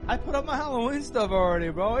I put up my Halloween stuff already,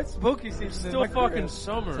 bro. It's spooky season. Still fucking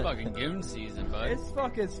summer. It's fucking goon season, bud. It's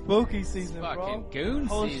fucking spooky season, It's bro. fucking goon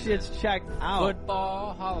Whole season. shit's checked out.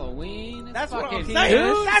 Football, Halloween. It's That's what fucking I'm saying.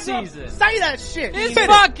 goon That's what- season. say that shit. It's Spit it.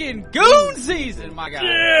 fucking goon season, my guy.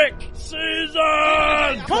 Dick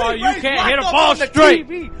season! Cody You Ray's can't hit a locked up ball on the straight.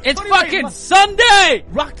 TV. It's Cody Ray's fucking locked- Sunday.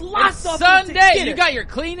 Rocked It's locked up. Sunday. You got your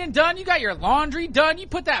cleaning done. You got your laundry done. You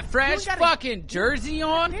put that fresh gotta- fucking jersey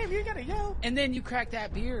on. Damn, you gotta yell. And then you crack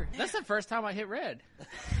that beer. That's the first time I hit red.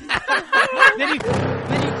 then you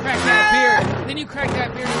crack that beer. Then you crack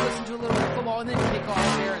that beer and you listen to a little bit of football and then you kick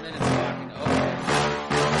off there and then it's fucking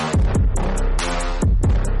over.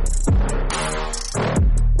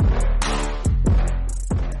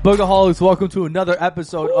 Boogerholics, welcome to another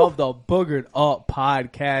episode of the Boogered Up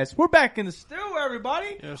Podcast. We're back in the stew,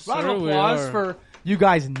 everybody. Yes, Round sir, of we applause are. for you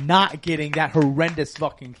guys not getting that horrendous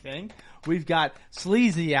fucking thing. We've got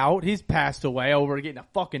Sleazy out. He's passed away over getting a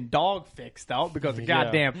fucking dog fixed out because the Yeah.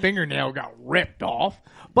 goddamn fingernail got ripped off.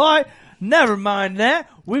 But never mind that.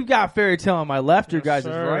 We've got Fairy Tale on my left. Your guys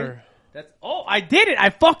is right. That's I did it. I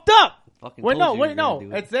fucked up. Fucking Wait, told no, you wait, you were no. gonna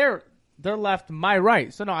do it. It's their left, my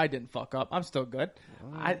right. So no, I didn't fuck up. I'm still good.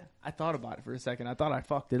 I thought about it for a second. I thought I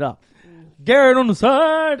fucked it up. Garrett on the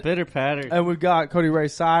side, Bitter patter. and we've got Cody Ray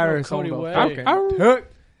Cyrus. Cody on the Way. fucking hook.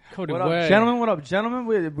 Cody What up, Way. gentlemen? What up, gentlemen?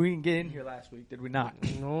 We didn't get in here last week, did we not?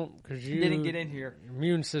 No, because you Didn't get in here. Your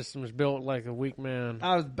immune system is built like a weak man.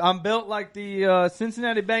 I'm built like the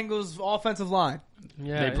Cincinnati Bengals offensive line.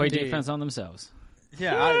 Yeah, They play indeed. defense on themselves.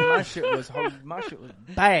 Yeah, my shit was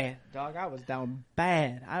bad, dog. I was down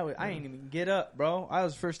bad. I didn't even get up, bro. I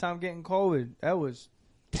was first time getting COVID. That was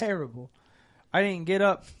terrible. I didn't get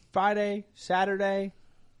up Friday, Saturday.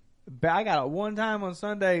 I got up one time on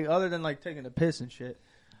Sunday, other than like taking a piss and shit.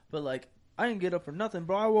 But like, I didn't get up for nothing,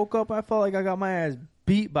 bro. I woke up, I felt like I got my ass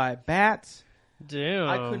beat by bats. Damn.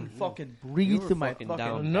 I couldn't fucking breathe were through my fucking fucking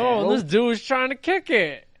down No, throat. this dude was trying to kick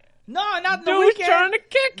it. No, not the Dude was weekend. trying to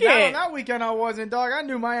kick Not on it. that weekend I wasn't, dog. I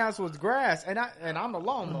knew my ass was grass, and I'm the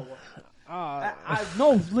lawnmower. I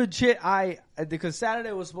no legit. Because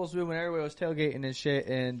Saturday was supposed to be when everybody was tailgating and shit,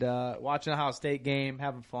 and watching a Ohio State game,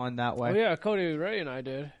 having fun that way. Oh yeah, Cody Ray and I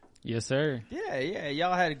did. Yes, sir. Yeah,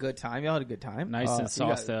 y'all had a good time. Nice and you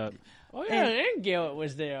sauced guys- up. Oh yeah, and Garrett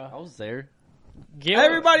was there. I was there. Garrett,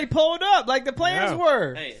 Everybody pulled up like the players Yeah.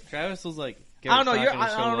 were. Hey, Travis was like, I don't know. Garrett's not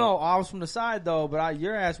gonna I show don't know. up. I was from the side though, but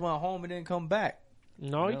your ass went home and didn't come back.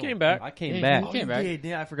 No, he No, came back. I came Yeah, back. he came back.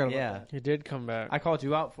 Yeah, I forgot about Yeah. that. He did come back. I called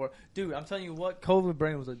you out for it. Dude, I'm telling you what, COVID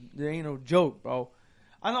brain there ain't no joke, bro.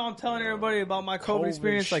 I know I'm telling everybody about my COVID COVID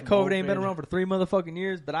experience, like COVID ain't been schmoking. around for 3 motherfucking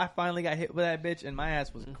years, but I finally got hit with that bitch and my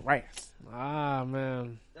ass was grass. Ah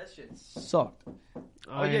man, That shit sucked.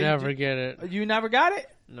 I yeah, you never did- get it. You never got it?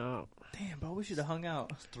 No. Damn, bro, we should have hung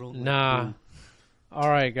out. Nah. All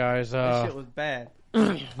right, guys. That shit was bad.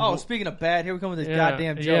 Oh, speaking of bad, here we come with this Yeah,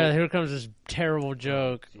 goddamn joke. yeah, here comes this terrible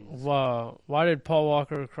joke. Wow. Why did Paul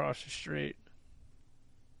Walker cross the street?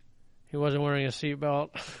 He wasn't wearing a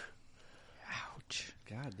seatbelt.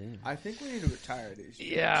 God damn. I think we need to retire these.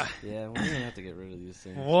 Yeah. Yeah, we're gonna have to get rid of these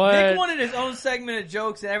things. Nick What? wanted his own segment of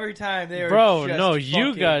jokes every time they were Bro, just no, you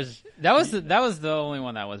fucking- guys. That was the only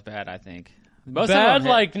one that was bad, I think. Most of Bad, them hit-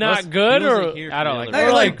 like not most- good, He wasn't or here I for don't the like other Hey,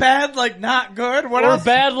 Or like like- bad, like not good. What else?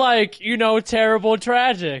 bad, like terrible,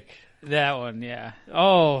 tragic. that one, yeah.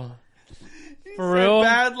 Oh, He for said real?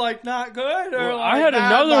 Bad, like not good. Or Well, like I had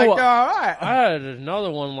bad, another like, one. All right. I had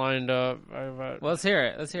another one lined up. Well, let's hear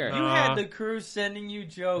it. Let's hear it. You Uh, had the crew sending you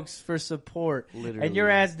jokes for support, Literally. and your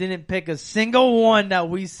ass didn't pick a single one that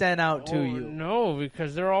we sent out to Oh, you. No,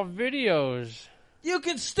 because they're all videos. You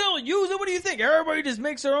can still use it. What do you think? Everybody just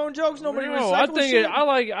makes their own jokes. Nobody No, I recycles think shit?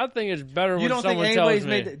 I think it's better You when don't think someone anybody's tells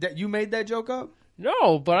me. made that? You made that joke up?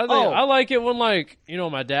 No, but I think Oh. I like it when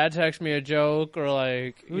my dad texts me a joke or Who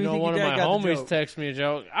do you think one of your my dad got the homies joke? texts me a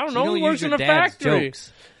joke. I don't You know. don't He use works in your a dad's factory.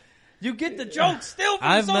 jokes. You get the joke still from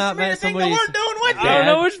I've the social not media met thing that somebody- we're doing with I don't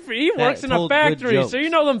it. know. He works in a told good factory, jokes. so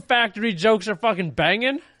you know them factory jokes are fucking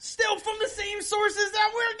banging. Still from the same sources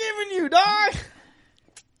that we're giving you, dog.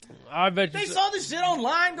 I bet They you, saw this shit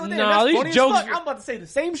online. Go there. Nah, That's these funny as jokes- fuck. I'm about to say the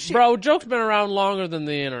same shit. bro. Jokes been around longer than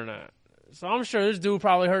the internet, so I'm sure this dude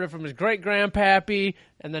probably heard it from his great grandpappy,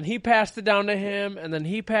 and then he passed it down to him, and then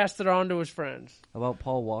he passed it on to his friends. How about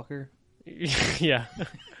Paul Walker? Yeah.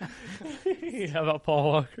 How about Paul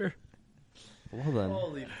Walker? Well then.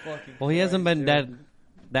 Holy fucking. Well, he hasn't Christ, been dude. dead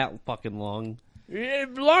that fucking long. Yeah,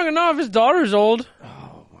 long enough. His daughter's old.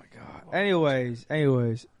 Oh my god. Anyways,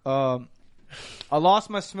 I lost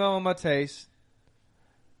my smell and my taste.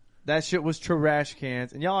 That shit was trash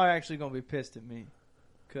cans, and y'all are actually gonna be pissed at me,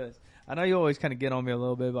 cause I know you always kind of get on me a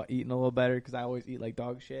little bit about eating a little better because I always eat like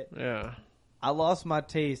dog shit. Yeah. I lost my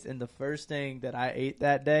taste, and the first thing that I ate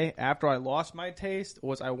that day after I lost my taste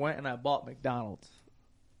was I went and I bought McDonald's.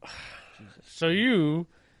 So you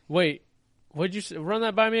wait. What'd you run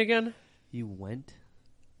that by me again? You went?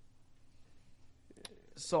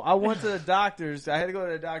 So I went to the doctor's. I had to go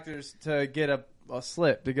to the doctor's to get a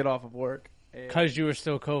slip to get off of work. And- Because you were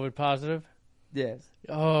still COVID positive. yes.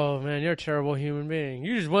 Oh man, you're a terrible human being.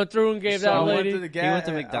 You just went through and gave So that I went lady. to the He went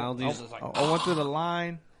to and McDonald's. He I, was just like, I went through the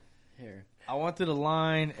line. Here. I went through the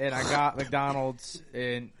line and I got McDonald's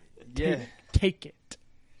and yeah, Take it.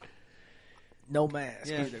 no mask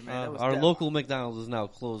Yeah, either, man. That was our dead. local McDonald's is now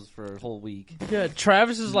closed for a whole week. Yeah,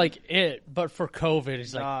 Travis is like it, but for COVID,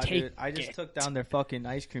 he's Nah, like, take dude, I just it. took down their fucking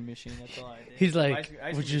ice cream machine. That's all I did. He's like,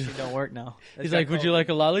 ice would cream you- machine don't work now. It's He's got like, would you COVID. like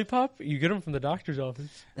a lollipop? You get them from the doctor's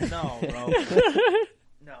office. No, bro.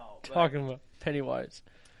 No. but- Talking about Pennywise.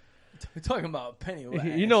 We're talking about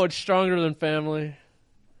Pennywise. You know what's stronger than family?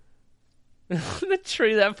 The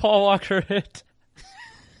tree that Paul Walker hit.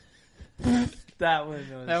 that one.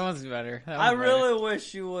 Was, That one's better. That I one's better. really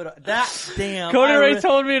wish you would. That damn. Cody I Ray re-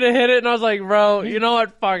 told me to hit it, and I was like, bro, you know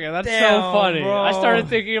what? Fuck it. That's Damn, so funny. bro. I started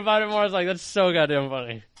thinking about it more. I was like, that's so goddamn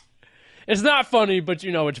funny. It's not funny, but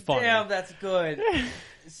you know it's funny. Damn, that's good.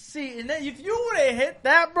 See, and then if you would have hit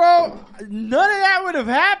that, bro, none of that would have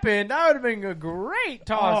happened. That would have been a great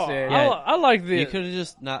toss Oh, in. I like the. You could have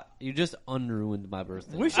just not. You just unruined my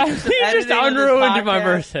birthday. We should just You just unruined my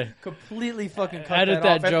birthday. Completely fucking cut Edit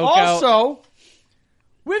that, that off. joke and out. also,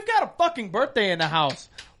 we've got a fucking birthday in the house.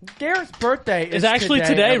 Garrett's birthday is It's actually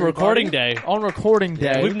today, everybody. recording day. On recording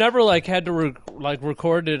day. We've never had to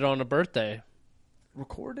record it on a birthday.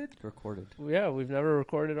 recorded? Recorded. Yeah, we've never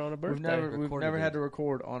recorded on a birthday. We've Recorded never it. had to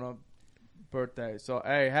record on a birthday. So,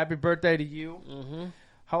 hey, happy birthday to you. Mm-hmm.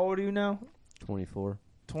 How old are you now? 24.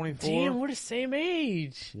 24. Damn, we're the same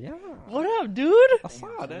age. Yeah. What up, dude? I saw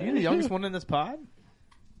Are you the youngest one in this pod?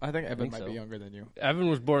 I think Evan think might so. be younger than you. Evan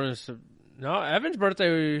was born in no. Evan's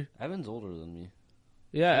birthday. Evan's older than me.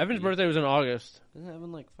 Yeah, Evan's birthday was in August. Isn't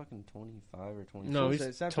Evan like fucking 25 or 26? No, Is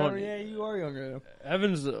he's that 20. Yeah, you are younger than him.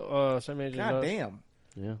 Evan's same age as God us. damn.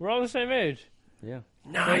 Yeah. We're all the same age. Yeah.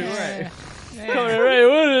 Cody Ray. Cody Ray,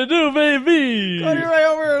 what did it do, baby? Cody Ray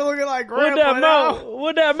over here looking like What grandpa that now. mouth?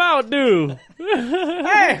 What that mouth do?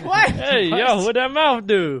 Hey, what? Hey, yo, what that mouth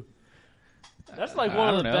do? That's like one I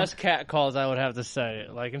of the don't know. best cat calls I would have to say.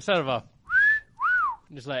 Like instead of a,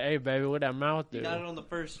 just like, hey, baby, what that mouth do? You got it on the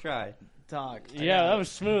first try. Talk. Yeah, that was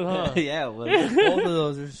smooth, huh? Yeah, it was. Both of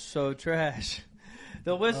those are so trash.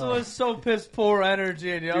 The whistle is so piss poor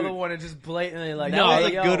energy, and the other one is just blatantly like, No, hey, that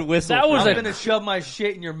was a yo, good whistle. that was I'm a- gonna shove my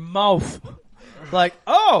shit in your mouth. Like,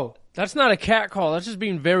 oh, That's not a cat call. That's just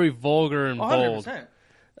being very vulgar and 100%. bold.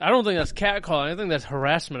 I don't think that's cat calling. I think that's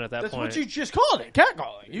harassment at that That's point. what you just called it,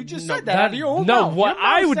 catcalling. You just No, said that out of your own no, mouth. what Your mouth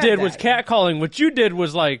I said did was that. cat calling. What you did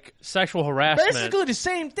was like sexual harassment. Basically the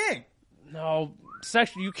same thing. No,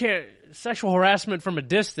 sexual. You can't sexual harassment from a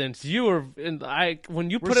distance. You were in. When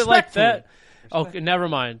you put it like Respectfully. that. Okay, never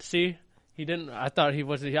mind. See, he didn't. I thought he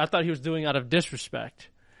was. I thought he was doing out of disrespect.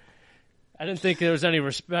 I didn't think there was any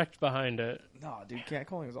respect behind it. No, dude,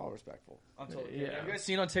 catcalling is all respectful. I'm totally Yeah. Have you guys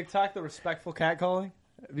seen on TikTok the respectful catcalling?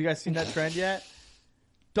 Have you guys seen that trend yet?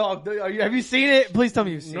 Dog, have you seen it? Please tell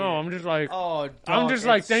me you've seen No, it. I'm just like. Oh, dog, I'm just,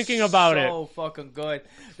 like, it's thinking about so fucking good.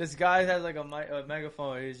 This guy has like a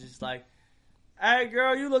megaphone. He's just like, "Hey,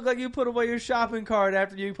 girl, you look like you put away your shopping cart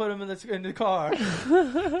after you put them in the car."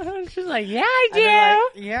 She's like, yeah, I And they're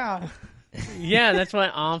like, yeah. yeah, that's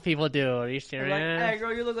what all people do. Are you They're like, serious? "Hey,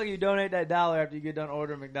 girl, you look like you donate that $1 after you get done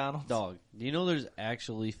ordering McDonald's." Dog, do you know there's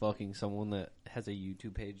actually fucking someone that has a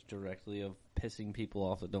YouTube page directly of pissing people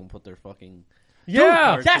off that don't put their fucking...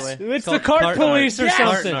 Yeah, Dude, yes! it's called the cart cart police or narcs.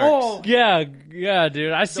 Yes! something. Oh, Yeah, yeah,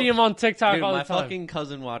 dude. I see him on TikTok Dude, all the my time. fucking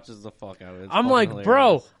cousin watches the fuck out of it. It's I'm fucking like, hilarious.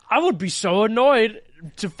 bro, I would be so annoyed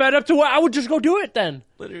to fed up to where I would just go do it then.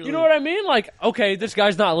 Literally. You know what I mean? Like, okay, this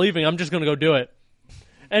guy's not leaving. I'm just going to go do it.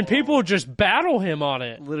 And people just battle him on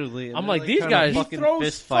it. Literally. and I'm they're, like, these trying to guys- he fucking throws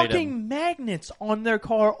fist fight fucking him. magnets on their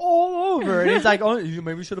car all over, and he's like, "Oh,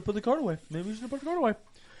 maybe we should have put the cart away. Maybe we should have put the cart away."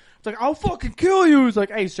 It's like, "I'll fucking kill you." It's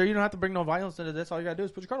like, "Hey, sir, you don't have to bring no violence into this. All you gotta do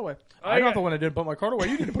is put your cart away." I'm yeah. not the one that didn't put my cart away.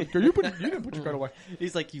 You didn't put you didn't put your cart away.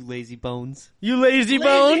 He's like, you lazy bones. You lazy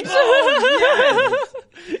bones.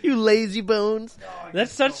 You lazy bones.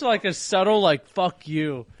 That's such like a subtle like fuck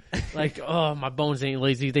you. Like, oh, my bones ain't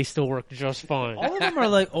lazy. They still work just fine. All of them are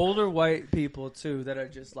like older white people too that are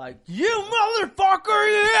just like, "You motherfucker!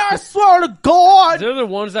 Yeah, I swear to God." They're the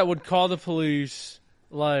ones that would call the police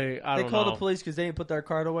Like, I They don't called know. the police because they didn't put their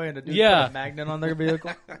card away, and the dude Yeah. put a magnet on their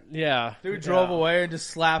vehicle. Yeah. Dude drove away and just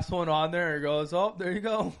slaps one on there and goes, "Oh, there you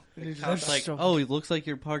go." And he just That's It's like, so- oh, it looks like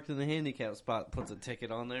you're parked in the handicap spot. Puts a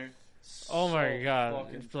ticket on there. Oh my so god!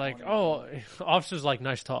 fucking It's like, funny. oh, officer's like,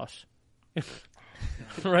 nice toss,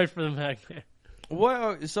 right for the magnet.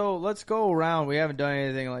 Well, so let's go around. We haven't done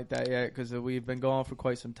anything like that yet because we've been going for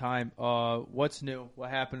quite some time. What's new? What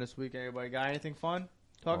happened this week? Anybody got anything fun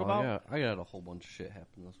to talk about? I got a whole bunch of shit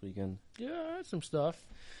happen this weekend. Yeah, I had some stuff.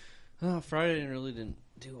 Friday really didn't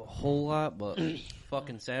do a whole lot, but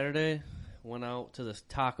fucking Saturday went out to this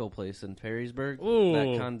taco place in Perrysburg. Ooh. That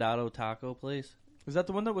Condado taco place. Was that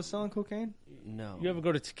the one that was selling cocaine? No. You ever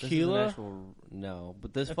go to This is an Tequila? actual- no,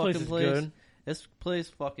 but this That fucking place is place, good. this place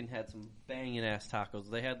fucking had some banging ass tacos.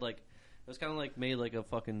 They had like, it was kind of like made like a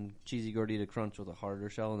fucking cheesy gordita crunch with a harder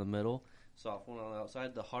shell in the middle, soft one on the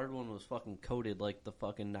outside. The hard one was fucking coated like the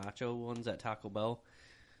fucking nacho ones at Taco Bell.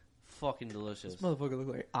 Fucking delicious. This motherfucker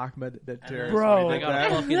look like Ahmed the Dead Terrorist. Bro, I got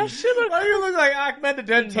a fucking. that shit look. Why do you look like Ahmed the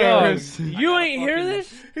Dead Dog, Terrorist? you ain't hear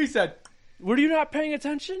this? He said, Were you not paying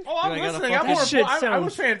attention? "Oh, I'm Dude, I got a listening. fucking- I'm more. That shit I sounds-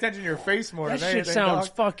 was paying attention to your face more That than shit anything, sounds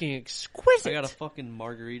dog. fucking exquisite. I got a fucking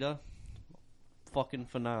margarita. Fucking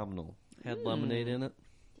phenomenal. Had lemonade in it.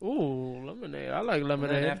 Ooh, lemonade. I like And then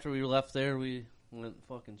lemonade. after we left there, we went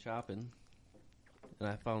fucking shopping. And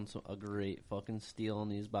I found a great fucking steal on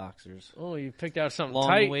these boxers. Oh, you picked out something Long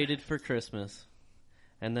tight. waited for Christmas.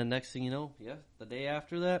 And then next thing you know, the day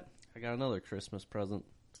after that, I got another Christmas present.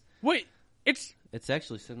 Wait, It's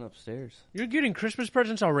actually sitting upstairs. you're getting Christmas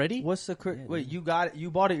presents already? What's the Yeah, wait? dude. You got it? You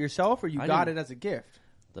bought it yourself, or you I got didn't. it as a gift?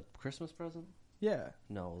 The Christmas present? Yeah.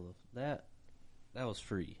 No, that was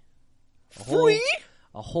free. Free?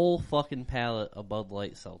 A whole fucking pallet of Bud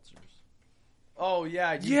Light seltzers. Oh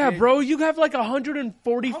yeah. You Yeah, did. bro, you have like How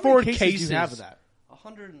 144 many cases do you have of that?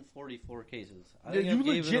 144 cases. I Did think you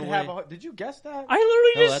I gave it legit away. have? Did you guess that? I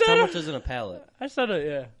literally No, just that's said how it. much is in a pallet. I said it,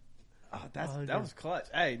 yeah. Oh, that was clutch.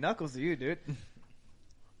 Hey, knuckles to you, dude.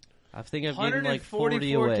 I think I've given like 40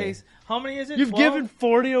 144 away. cases. How many is it? You've 12? given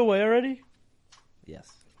 40 away already? Yes.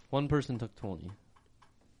 One person took 20.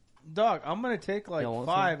 Dog, I'm gonna take like Y'all want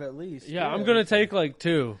 5 at least. Yeah, I'm going to take like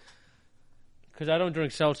 2. Because I don't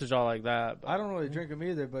drink seltzers all like that. I don't really drink them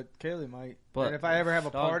either, but Kaylee might. But- and if I ever have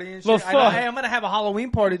a Dog. party and Well, shit, I know, fuck. hey, I'm gonna have a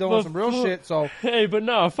Halloween party though on Well, some real fuck. shit. So Hey, but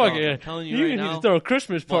no, fuck No, it. I'm telling you You right need now. to throw a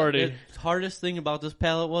Christmas But party. the hardest thing about this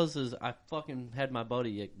pallet is I fucking had my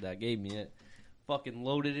buddy that gave me it fucking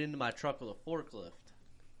loaded into my truck with a forklift.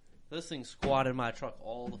 This thing squatted my truck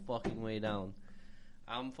all the fucking way down.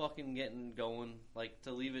 I'm fucking getting going, like,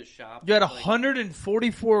 to leave his shop. you had like,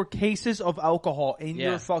 144 cases of alcohol in Yeah.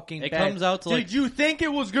 your fucking It bed. comes out to, Did like- you think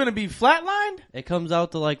it was gonna be flatlined? It comes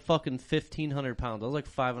out to like fucking 1,500 pounds. I was like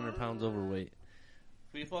 500 pounds overweight.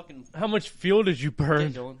 We fucking How much fuel did you get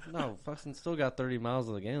burn? going. No, fucking still got 30 miles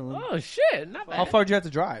of the gallon. Oh, shit. Not bad. How far did you have to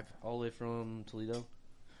drive? All the way from Toledo.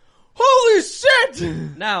 Holy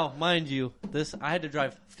shit! Now, mind you, I had to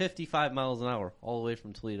drive 55 miles an hour all the way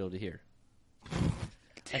from Toledo to here.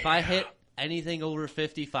 If I hit anything over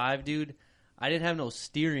 55, dude, I didn't have no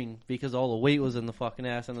steering because all the weight was in the fucking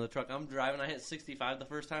ass end of the truck. I'm driving, I hit 65 the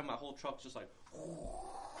first time, my whole truck's just like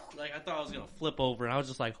I thought I was going to flip over, and I was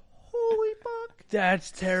just like, holy fuck.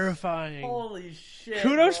 That's terrifying. Holy shit!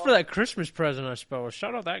 Kudos bro. for that Christmas present, I suppose.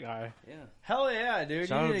 Shout out that guy. Yeah. Hell yeah, dude!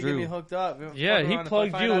 Shout you out need to get Drew. me hooked up. Yeah, Fuck he around if I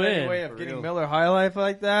plugged find you out any in. way of For getting real. Miller High Life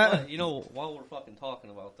like that. But, you know, while we're fucking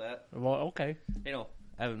talking about that, Well, okay. you know,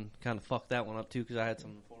 Evan kind of fucked that one up too because I had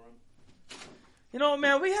something for him. You know,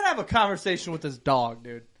 man, we had to have a conversation with this dog,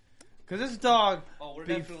 dude. Because this dog Oh, we're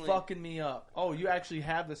be definitely fucking me up. Oh, you actually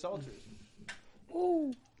have the seltzers.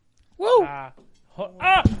 Woo! Woo!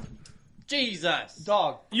 Jesus.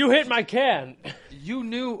 Dog, You hit my can. you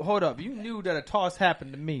knew, hold up, you knew that a toss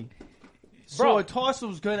happened to me. So Bro. a toss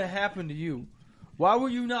was going to happen to you. Why were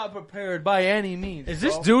you not prepared by any means? Is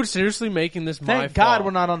this bro? dude seriously making this my Thank God fault?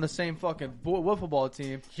 we're not on the same fucking wiffle ball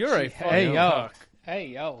team. You're a Hey, fucking yo. fuck. Hey,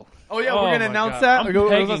 yo. Oh, yeah, Oh we're going to my announce God. that? I'm Let's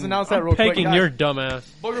pegging- announce that I'm real quick. pegging guys. your dumbass.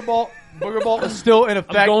 Booger Ball is still in I'm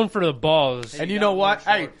effect. going for the balls. And you got know more what?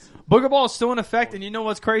 Hey, shorts. Booger Ball is still in effect, and you know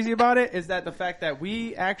what's crazy about it is that the fact that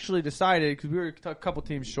we actually decided, because we were a couple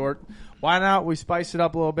teams short, why not we spice it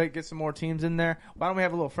up a little bit, get some more teams in there? Why don't we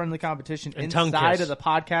have a little friendly competition And tongue inside kiss. of the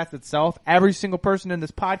podcast itself? Every single person in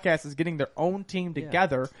this podcast is getting their own team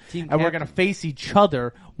together, Team and we're captain. going to face each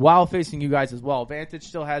other while facing you guys as well. Vantage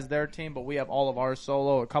still has their team, but we have all of ours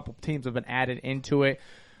solo. A couple teams have been added into it.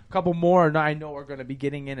 A couple more I know are going to be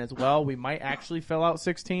getting in as well. We might actually fill out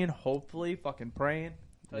 16, hopefully, fucking praying.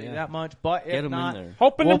 Tell you Yeah. that much. But Get if them not, in there.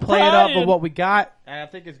 Hoping we'll and play it up praying. with what we got, and I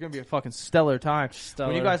think it's going to be a fucking stellar time. Stellar.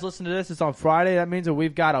 When you guys listen to this, it's on Friday. That means that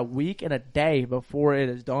we've got a week and a day before it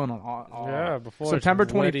is done on Yeah, before it's September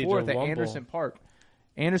ready to 24th at wumble. Anderson Park.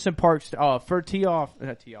 Anderson Park for tee off.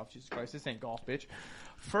 Jesus Christ, this ain't golf, bitch.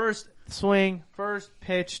 First swing, first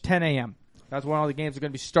pitch, 10 a.m. That's when all the games are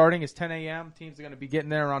going to be starting. It's 10 a.m. Teams are going to be getting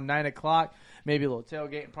there around 9 o'clock. Maybe a little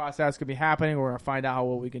tailgating process could be happening. We're going to find out how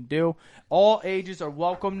well we can do. All ages are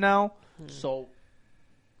welcome now, so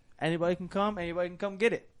anybody can come. Anybody can come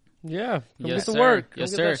get it. Yeah, come Yes, get to sir. work. Come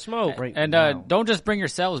Yes, get sir. that smoke. Right And now. don't just bring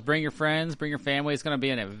yourselves, bring your friends, bring your family. It's going to be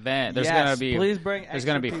an event. There's Yes, going to be please bring. there's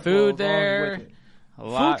gonna extra be people food along there. with it. a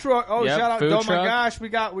lot. Food truck. Oh, Yep, shout out! food Oh my truck. gosh, we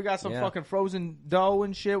got some Yeah. fucking frozen dough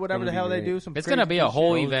and shit. Whatever Gonna the be hell they great. do. Some It's crazy going to be a shit.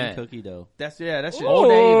 whole Frozen event. cookie dough. That shit. Ooh. Whole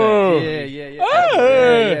day event. Yeah.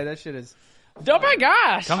 Hey. Yeah. That shit is. Oh my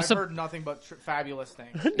gosh! Come I've sup- heard nothing but fabulous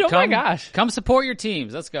things. Oh my gosh! Come support your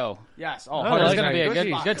teams. Let's go. Yes. Oh, it's that's gonna be a good good-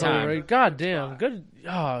 spot. good time. God damn, good.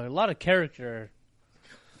 Oh, a lot of character.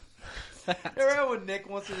 Remember when Nick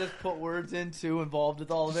wants to just put words in too, involved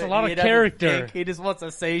with all of It's it? a lot He of doesn't character. think. He just wants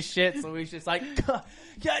to say shit, so he's just like,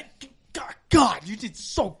 God, you did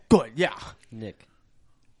so good. Yeah. Nick,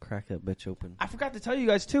 crack that bitch open. I forgot to tell you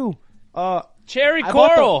guys too. Cherry I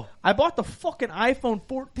bought Coral. I bought the fucking iPhone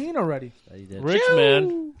 14 already. Yeah, you did. Rich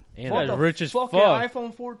man. And Bought Yeah, the rich as fucking fuck.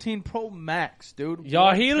 iPhone 14 Pro Max, dude.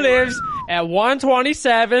 Y'all, he lives at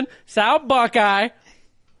 127 South Buckeye.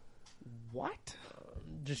 What?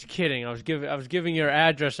 Just kidding. I was giving your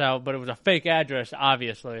address out, but it was a fake address,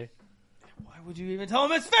 obviously. Why would you even tell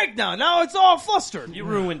him it's fake now? Now it's all flustered. you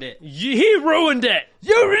ruined it. He ruined it.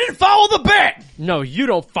 You didn't follow the bet. No, you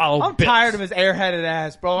don't follow. I'm bits. tired of his airheaded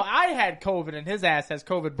ass, bro. I had COVID and his ass has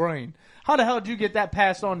COVID brain. How the hell did you get that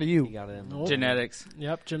passed on to You you? got it in. Nope. Genetics.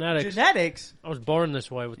 Yep, genetics. Genetics. I was born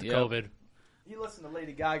this way with the Yep. COVID. You listen to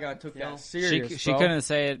Lady Gaga and took that She serious, she bro. couldn't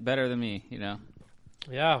say it better than me. You know.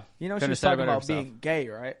 Yeah. You know she couldn't was have said it talking better about herself. being gay,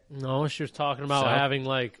 right? No, she was talking about So? having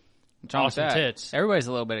like What's wrong with awesome that? tits. Everybody's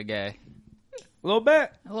a little bit of gay. A little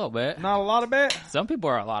bit, A little bit. not a lot of bit. Some people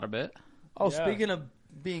are a lot of bit. Oh, Yeah. speaking of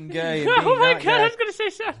being gay and being Oh my not god, I gay, was gonna say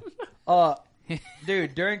something.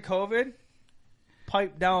 dude, during COVID,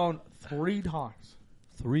 piped down 3 times.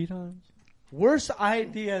 3 times. Worst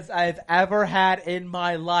ideas I've ever had in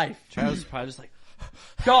my life. Travis probably just like,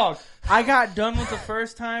 Dog, I got done with the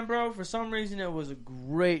first time, bro. For some reason, it was a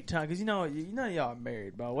great time because you know y'all are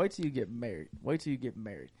married, bro. Wait till you get married.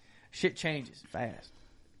 Shit changes fast,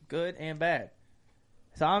 good and bad.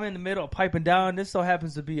 So I'm in the middle of piping down. This so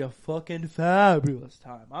happens to be a fucking fabulous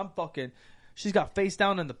time. She's got face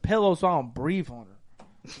down in the pillow, so I don't breathe on her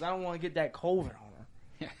because I don't want to get that COVID on her.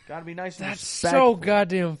 Gotta be nice and That's respectful. so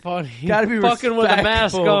goddamn funny. Gotta be fucking with a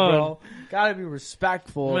mask respectful, on. bro. Gotta be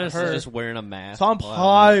respectful of Listen, her. just wearing a mask. So I'm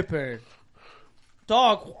Wow. piping.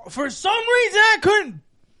 Dog, for some reason I couldn't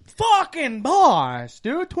fucking boss,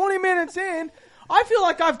 dude. 20 minutes in, I feel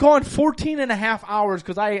like I've gone 14 and a half hours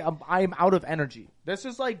because I'm out of energy. This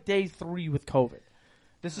is like day 3 with COVID.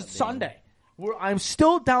 This is Sunday. I'm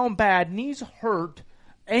still down bad. Knees hurt.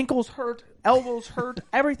 Ankles hurt. Elbows hurt.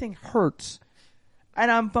 Everything hurts. And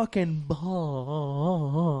I'm fucking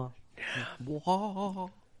Ball. He was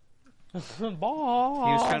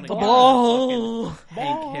trying to get ball.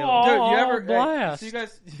 Hank Hill. Ball. Dude, you ever blast.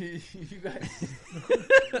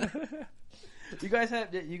 So you guys have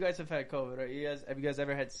had COVID, right? Have you guys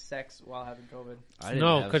ever had sex while having COVID? I didn't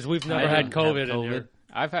No, have- because we've I never didn't had have COVID in here.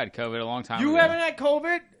 I've had COVID a long time You ago. haven't had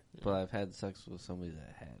COVID? But I've had sex with somebody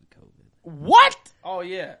that had COVID. What? Oh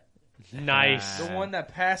yeah, Nice. the one that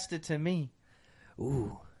passed it to me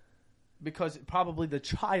Ooh. because probably the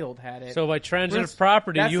child had it. So by transitive That's-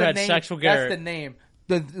 property, that's you the had name, sex with That's Garrett. the name.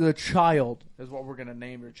 The child is what we're gonna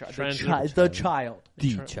name your child. Transitive The child.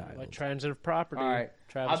 By transitive property. All right.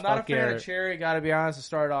 Travis I'm not a fucked fan Garrett. of cherry. Got to be honest to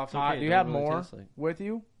start off hot. okay, Do you don't have really more taste like- with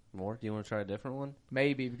you? More? Do you want to try a different one?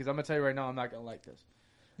 Maybe because I'm gonna tell you right now, I'm not gonna like this.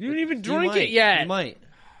 You didn't even You drink might. it yet. You might.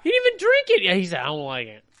 He didn't even drink it yet. He said, I don't like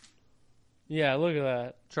it. Yeah, look at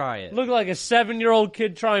that. Try it. Look like a 7-year-old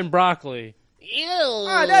kid trying broccoli. Ew.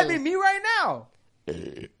 Ah, that'd be me right now.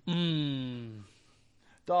 Mmm.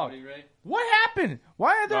 Dog. What happened?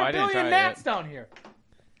 Why are there No, a I didn't billion try it gnats down here?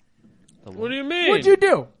 The What do you mean? What'd you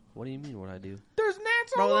do? What do you mean? What I do? There's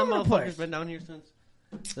gnats Bro, all that over the motherfucker's place. been down here since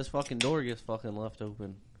this fucking door gets fucking left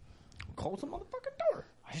open. Close the motherfucking door.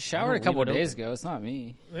 I showered a Don't couple leave it days ago. It's not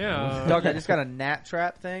me. Yeah. Doug, I just got a gnat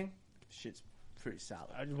trap thing. Shit's pretty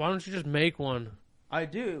solid. Why don't you just make one? I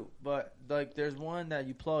do, but like, there's one that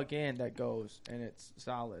you plug in that goes and it's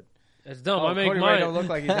solid. It's dumb. I make Cody Ray mine. don't look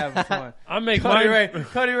like he's having fun. I make Cody mine.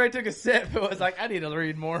 Ray took a sip and was like, I need to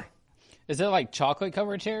read more. Is it like chocolate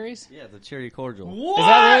covered cherries? Yeah, the cherry cordial. What? Is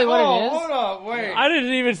that really what it Oh, is? hold up, wait. I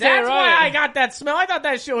didn't even say That's it why I right. got that smell. I thought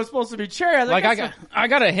that shit was supposed to be cherry. I was Like that's I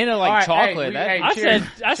got a hint of like All right, chocolate. hey, That- Cheers.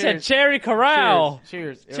 I said Cheers. Cherry Corral.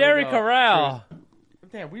 Cheers. Here Cherry we go. Corral. Cheers.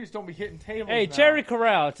 Damn, we just don't be hitting tables. Hey, now. Cherry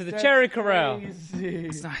Corral to the That's Cherry Corral. crazy.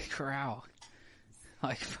 It's not corral.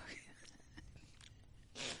 Like,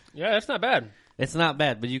 Yeah, that's not bad. It's not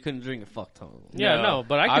bad, but you couldn't drink a fuck ton of them. Yeah, No, no,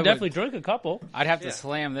 but I I could would- definitely drink a couple. I'd have to Yeah.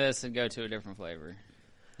 slam this and go to a different flavor.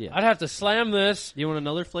 I'd have to slam this, You want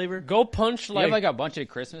another flavor? go punch You like, have like a bunch of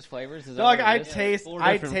Christmas flavors. Is that Dog, what I it is? taste four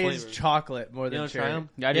I different taste flavors. chocolate more You than want to cherry. try them?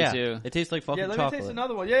 Yeah, I do too. It tastes like fucking Yeah, let chocolate. me taste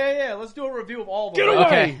another one. Yeah. Let's do a review of all of them. Get away!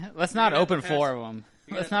 Okay, let's not You're gonna open have to four pass- of them.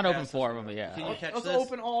 You're Let's gonna not have to open pass four this of them. one. Yeah. Can you catch Let's this?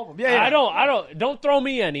 open all of them. Yeah. I don't throw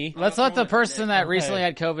me any. Let's let the person that Okay. recently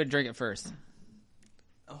had COVID drink it first.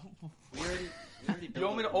 We already You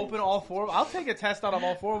want me to open all four of them? I'll take a test out of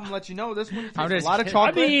all four of them and let you know. This one I'm tastes just a lot of kidding. I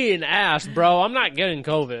chocolate. be eating ass, bro. I'm not getting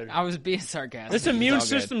COVID. I was being sarcastic. This It's immune all good.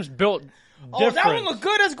 system's built Oh, different. that one look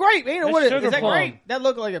good. That's grape. Ain't it? That's What is, sugar is that plum. grape? That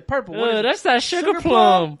look like a purple. What is it? That's that sugar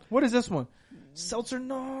plum. What is this one? Seltzer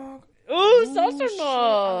nog. Ooh, salsa shit,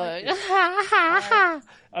 I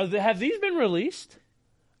nog. Have these been released?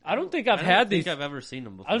 I don't think I've I had don't these. think I've ever seen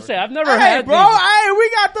them before. I would say I've never Hey, had bro. these. Hey, we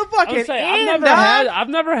got the I fucking. would say dog. I've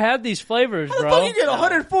never had these flavors, How the bro. fuck you get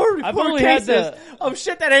 144 I've only had cases of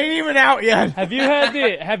shit that ain't even out yet? Have you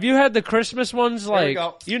had the Christmas ones we like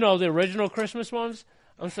go. the original Christmas ones?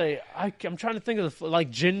 I'm trying to think of like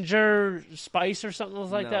ginger spice or something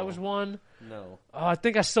like that No. was one. No. Oh, I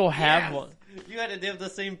think I still have Yes! one. You had to have the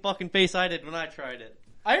same fucking face I did when I tried it.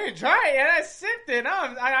 I didn't try it. I sipped it.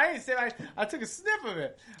 I didn't sip. I took a sniff of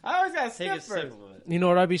it. I always got to Take sniff a first. sip of it. You know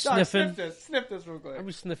what I'd be Dog, sniffing? Sniff this real quick. I'd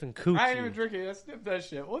be sniffing coochie. I ain't even drinking it. I sniffed that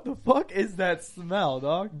shit. What the fuck is that smell,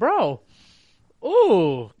 dog? Bro.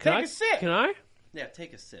 Ooh. Can Take I, a sip. Can I? Yeah,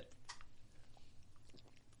 take a sip.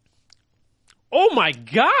 Oh my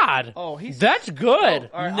god. Oh, he's That's good.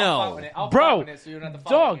 All right, No. I'll pop in it. I'll Bro, pop in it so you don't have to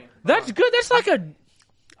follow Dog, me. that's good. That's like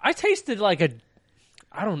I tasted like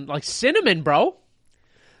like cinnamon, bro.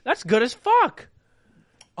 That's good as fuck.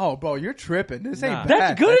 Oh, bro, you're tripping. This ain't Nah. bad.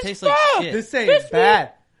 That's good That as tastes like fuck. shit. This ain't Fist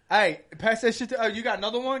bad. Hey, pass that shit to. You got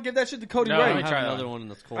another one? Give that shit to Cody No, Ray. let I me have try another that. one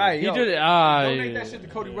that's cold. All right, He yo, did it. donate that shit to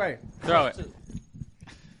Cody Ray. Throw it.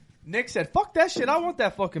 Nick said, "Fuck that shit. I want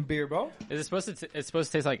that fucking beer, bro." Is it supposed to? It's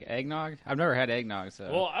supposed to taste like eggnog. I've never had eggnog, so.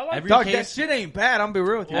 Well, I like Every Dog, case- that shit ain't bad. I'm gonna be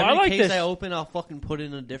real with you. Well, Every I like case this. I open, I'll fucking put it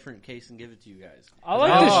in a different case and give it to you guys. I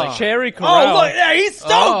like Oh. this cherry corral. Oh, look, yeah, he's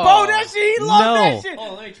stoked, Oh. bro. That shit, he loved No. that shit.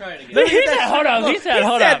 Oh, let me try it again. He Look at said, that hold shit. up. He Look, said,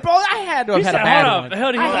 hold said, up. bro, I had to have He had a said, bad hold one. up.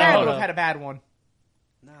 Hold I up, had hold to up. have had a bad one.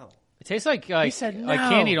 No. It tastes like said like no.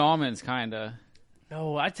 candied almonds, kinda.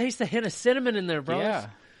 No, I taste a hint of cinnamon in there, bro. Yeah.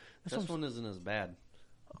 This one isn't as bad.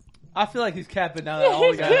 I feel like he's capping now. That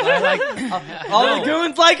all the guys, all the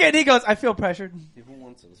goons like it. And he goes, "I feel pressured." Who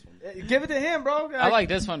wants this one? Give it to him, bro. I like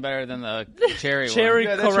this one better than the cherry Cherry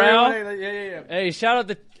Yeah, that corral. cherry one, yeah. Hey, shout out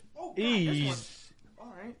to Oh, God, this Ease. one.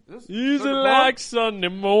 All right. This- Easy Sugar like Sunday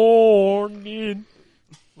morning.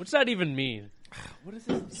 What's that even mean? What is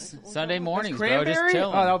this? one. Sunday mornings, bro. cranberry? Just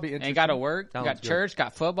chilling. Oh, that'll be Ain't got to interesting. work. Sounds Got good. church.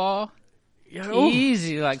 Got football. Yo,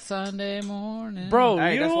 Easy like Sunday morning. bro,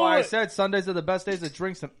 Hey, you that's know why I what? said Sundays are the best days to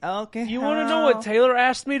drink some alcohol. You want to know what Taylor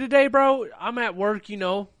asked me today, bro? I'm at work,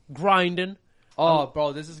 grinding. Oh,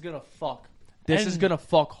 bro, this is gonna fuck. This And- is gonna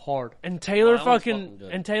fuck hard. And Taylor that one's fucking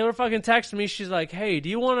good. fucking texted me. She's like, "Hey, do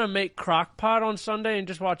you want to make crock pot on Sunday and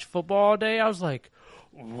just watch football all day?" I was like,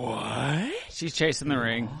 "What?" She's chasing the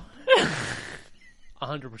ring.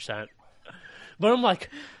 100%. But I'm like,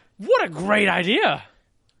 "What a great idea!"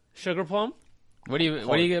 Sugar plum, What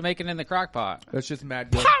are you making in the crock pot? That's just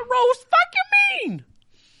mad good. pot roast. Fuck you mean?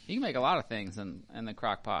 You can make a lot of things in the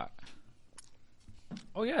crock pot.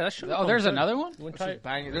 Oh yeah, that's sugar. Oh, plum there's too. another one? You wanna try it?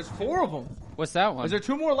 Bang it. There's 4 of them. What's that one? Is there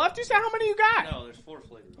 2 more left? You said how many you got? No, there's 4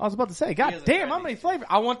 flavors. I was about to say, God hasn't damn, tried how many these. flavors?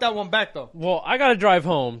 I want that one back though. Well, I gotta drive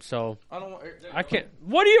home, so I don't want. I can't.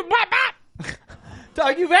 What do you?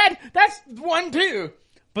 Dog, you've had that's 1 too.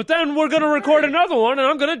 But then we're gonna record another one, and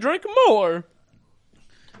I'm gonna drink more.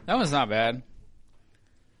 That one's not bad.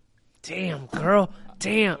 Damn, girl.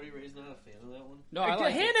 Damn. Cody Ray's not a fan of that one? No, I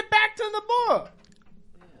like Hand it. it back to the boy.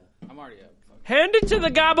 I'm already up. Hand it to the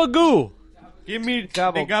gabagoo. Give me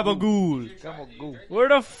Gabagoo. the gabagoo. Gabagoo. Where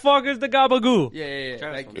the fuck is the gabagoo? Yeah.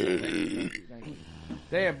 Try Thank this you. one. Thank you.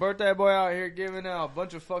 Damn, birthday boy out here giving out a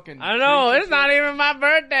bunch of fucking. I know, treats it's not even my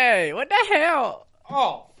birthday. What the hell?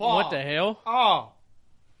 Oh, fuck. What the hell? Oh,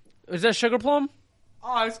 Is that sugar plum?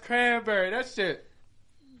 it's cranberry. That shit.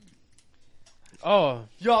 Oh.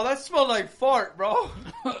 Yo, that smelled like fart, bro.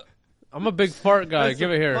 I'm a big fart guy. Listen,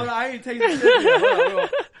 Give it here. Hold on, I ain't taking this shit yet. Hold on.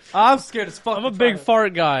 I'm scared as fuck. I'm a big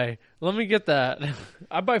fart guy. Let me get that.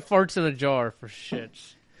 I buy farts in a jar for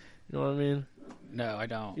shits. You know what I mean? No, I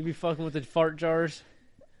don't. You be fucking with the fart jars?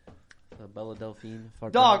 The Bella Delphine.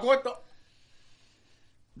 Dog, what the?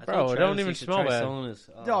 Bro, it don't even smell bad.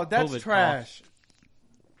 Dog, that's COVID trash.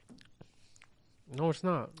 No, it's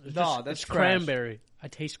not. It's No, just, that's it's trash. cranberry. I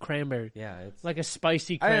taste cranberry. Yeah, it's Like a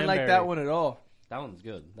spicy I cranberry. didn't like that one at all. that one's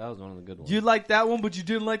good. That was one of the good ones. You like that one, but you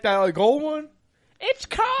didn't like that like old one. It's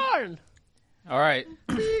corn. All right.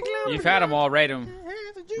 You've had them all. Rate them.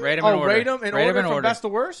 Rate them in Oh, order. rate them in Rate 'em order from best to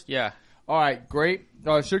worst. Yeah. All right, great.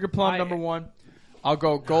 Sugar plum number 1. I'll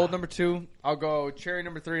go gold number 2. I'll go cherry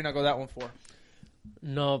number 3, and I'll go that one 4.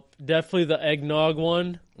 Nope. Definitely the eggnog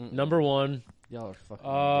one. Number 1. Y'all are fucking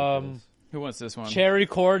ridiculous. Who wants this one? Cherry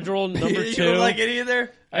cordial number 2. You don't like it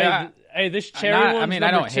either. Hey, this cherry one's I mean,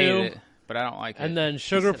 number I don't 2. hate it, but I don't like it. And then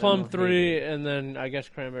sugar said I plum don't 3, hate and then I guess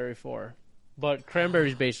cranberry 4. But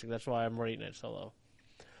cranberry's basic. That's why I'm rating it so low.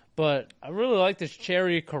 But I really like this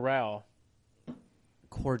cherry corral.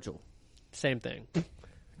 Cordial. Same thing.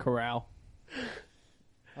 Corral.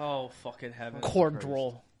 Oh fucking heaven.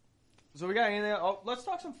 Cordial. So we got anything? Oh, let's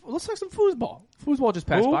talk some foosball. Foosball just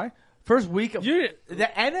passed Who? by. First week of You, the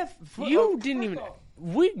NFL. you didn't even.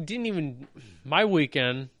 We didn't even. My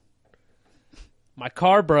weekend. My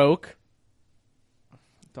car broke.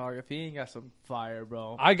 Dog, if he ain't got some fire,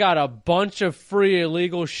 bro. I got a bunch of free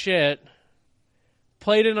illegal shit.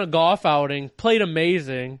 Played in a golf outing. Played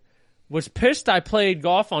amazing. Was pissed I played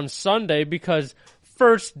golf on Sunday because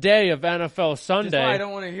first day of NFL That's why I Sunday.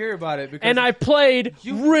 don't want to hear about it. Because And I played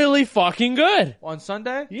really fucking good. on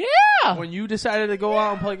Sunday, Yeah. when you decided to go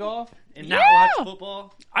out and play golf. And Yeah. not watch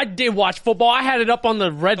football? I did watch football. I had it up on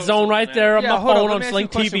the red zone right there on my hold phone let on me ask you Sling a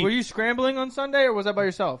question. TV. Were you scrambling on Sunday, or was that by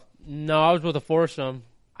yourself? No, I was with a foursome.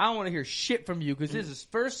 I don't want to hear shit from you because this is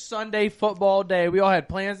first Sunday football day. We all had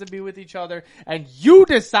plans to be with each other, and you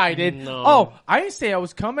decided, No. oh, I didn't say I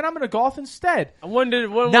was coming. I'm going to golf instead. When Not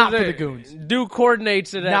was for it? the goons. Dude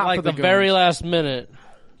coordinates it at Not like for the the very goons. last minute.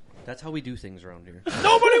 That's how we do things around here.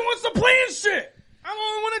 Nobody wants to plan shit. I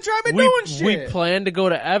don't want to try me We doing shit. planned to go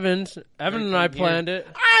to Evans. Evan and I came here. planned it.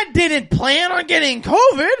 I didn't plan on getting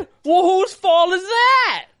COVID. Well, whose fault is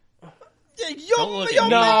that? Don't look at Your me.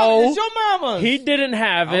 mama, No. it's your mama's. He didn't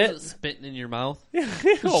have I it. was spitting in your mouth. She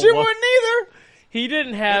wouldn't either. He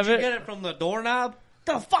didn't have Did you it. get it from the doorknob?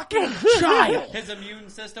 The fucking child. His immune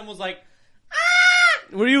system was like,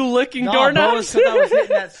 Were you licking No, bro, it's doorknobs? because I was hitting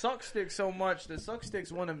that suck stick so much. The suck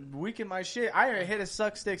sticks want to weaken my shit. I haven't hit a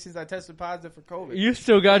suck stick since I tested positive for COVID. You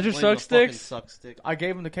still got your blame suck the fucking sticks? Suck stick. I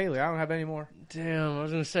gave them to Kaylee. I don't have any more. Damn, I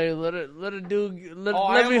was gonna say let it do.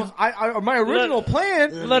 Let me. My original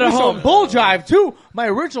plan. let it was home. some bull jive too. My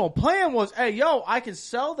original plan was, hey, yo, I can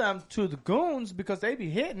sell them to the goons because they be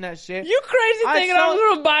hitting that shit. You crazy I thinking I was saw-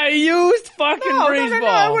 gonna buy a used fucking no, breeze no, no, ball?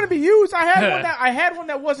 no, I wouldn't be used. I had one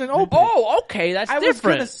that wasn't open. Oh, okay, that's I was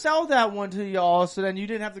different. gonna sell that one to y'all, so then you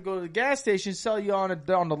didn't have to go to the gas station. Sell you on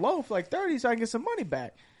the low for like 30, so I can get some money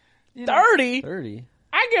back. You know? 30. 30.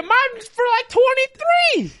 I get mine for like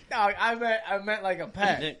 23. No, I meant like a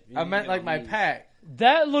pack. Nick, I meant like my you- pack.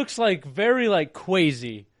 That looks like very like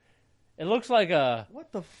Quasi. It looks like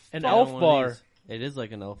What the an fuck? elf One of bar. these. It is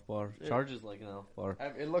like an elf bar. Charges like an elf bar.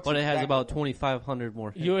 It looks But it has exactly about like 2,500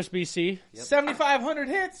 more hits. USB-C. 7,500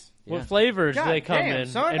 hits. Yeah. What flavors God do they come damn, in?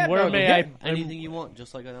 son, and that where dog may is I? hitting. Anything you want,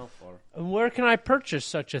 just like an elf bar. And where can I purchase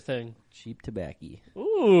such a thing? Cheap tobacco.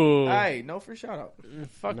 Ooh, Hey, no free shout out.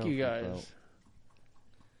 fuck No, you fuck guys. out.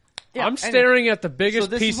 Yeah, I'm anyway. staring at the So biggest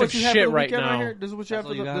this is piece what of you have for shit the right weekend now. here? This is what you have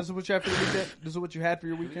That's for all you got? this is what you have for the weekend. This is what you had for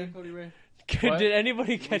your weekend. What? Did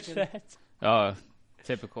anybody catch that? Oh,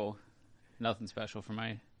 typical. Nothing special for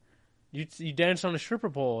my. You danced on a stripper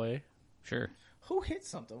pole, eh? Sure. Who hit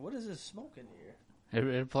something? What is this smoke in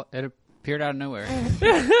here? It appeared out of nowhere.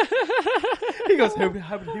 He goes,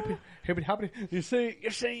 hibbity. You say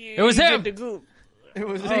It was him. did the goop. It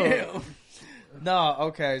was him. No,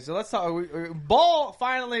 okay. So let's talk. Ball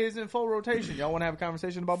finally is in full rotation. Y'all want to have a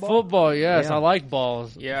conversation about ball? Football, yes, Yeah. I like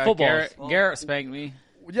balls. Yeah, football. Garrett spanked me.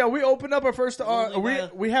 Yeah, we opened up our first. Only by-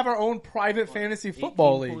 We have our own private fantasy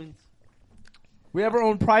football 18 league. points. We have our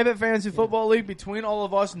own private fantasy football league between all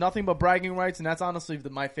of us. Nothing but bragging rights, and that's honestly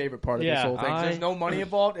my favorite part of this Yeah, whole thing. There's no money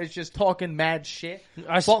involved. It's just talking mad shit.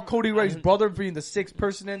 I Fought Cody Ray's brother being the sixth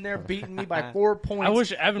person in there, beating me by 4 points. I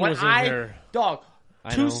wish Evan When was in here. Dog, I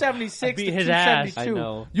know. 276 I beat to his ass. 272. I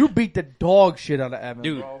know. You beat the dog shit out of Evan,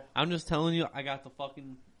 Dude, bro. I'm just telling you, I got the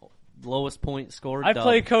fucking lowest point scored. I dub.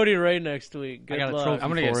 play Cody Ray next week. Good got a luck. trophy. I'm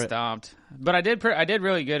gonna for get it. stomped. But I did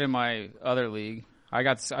really good in my other league.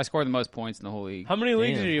 I scored the most points in the whole league. How many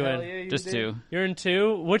leagues Damn. are you Hell in? yeah, you Just did. 2. You're in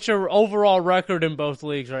 2. What's your overall record in both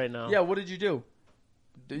leagues right now? Yeah, what did you do?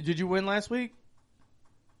 Did you win last week?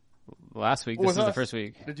 Last week, With this is the us? first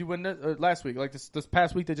week. Did you win last week? Like this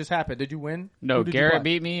past week that just happened? Did you win? No, Who did you Garrett play?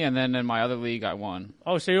 beat me, and then in my other league, I won.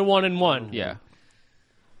 Oh, so you're 1-1. Yeah.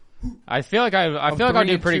 I feel like I feel like I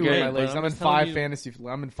do pretty 3-2 in my good. leagues. but I'm I'm in just telling 5 you, fantasy.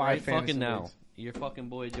 I'm in 5 Right fantasy fucking now. leagues. Your fucking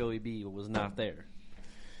boy Joey B was not there.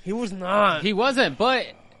 He was not. He wasn't, but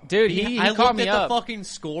dude, he I caught looked me at up. the fucking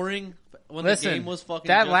scoring when Listen, the game was fucking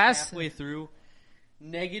that just last- halfway through.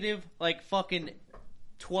 Negative, like fucking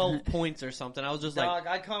 12 points or something. I was just like, Dog,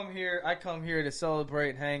 I come here to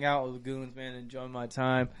celebrate and hang out with the goons, man, enjoy my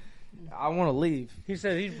time. I want to leave. He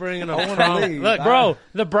said he's bringing I up wanna Trump. leave. Look, bro,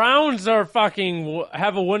 the Browns are fucking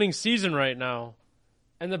have a winning season right now,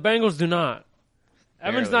 and the Bengals do not.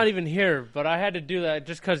 Evan's Barely. not even here, but I had to do that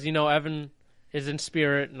just because Evan is in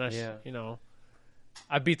spirit, and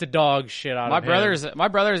I beat the dog shit out My of him. my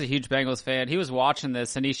brother's a huge Bengals fan. He was watching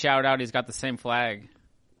this and he shouted out he's got the same flag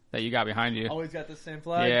that you got behind you. Always got the same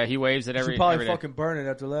flag. Yeah, he waves it You every should probably every day. fucking burn it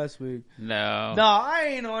after last week. No. No, I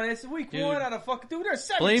ain't on it. It's week Dude. 1 out of fucking. Dude, there's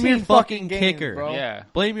 17 blame your fucking games, kicker. bro. Yeah.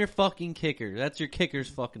 blame your fucking kicker. That's your kicker's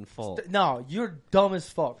fucking fault. No, you're dumb as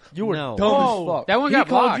fuck. You were No. dumb Oh, as fuck. That one He got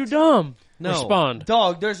called blocked. you dumb. No. Respond.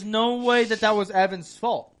 Dog, there's no way that was Evan's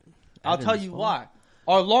fault. I'll tell you why.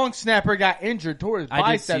 Our long snapper got injured toward his I did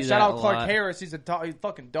bicep. see Shout that out a Clark lot. Harris. He's a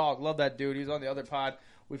fucking dog. Love that dude. He's on the other pod.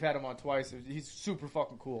 We've had him on twice. He's super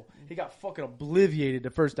fucking cool. He got fucking obliviated the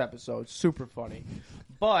first episode. Super funny.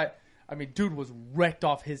 But, I mean, dude was wrecked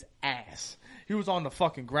off his ass. He was on the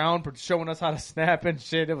fucking ground showing us how to snap and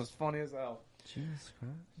shit. It was funny as hell. Jesus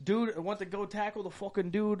Christ. Dude went to go tackle the fucking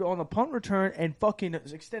dude on the punt return and fucking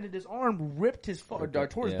extended his arm, ripped his tore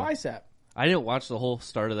his Yeah. bicep. I didn't watch the whole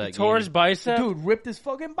start of that Tore game. his bicep. Dude ripped his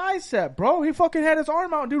fucking bicep, bro. He fucking had his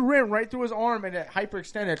arm out. Dude ran right through his arm and it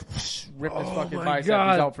hyperextended. Ripped his fucking my bicep.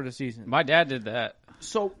 God. He's out for the season. My dad did that.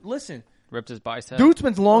 So, listen. Ripped his bicep. Dude's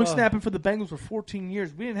been long snapping for the Bengals for 14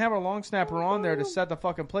 years. We didn't have our long snapper on there to set the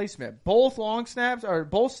fucking placement. Both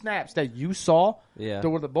snaps that you saw, Yeah. there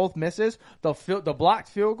were both misses. The blocked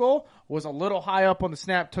field goal was a little high up on the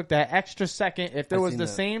snap. Took that extra second. If there I was seen the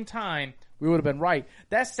that. same time, we would have been right.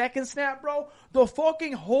 That second snap, bro, the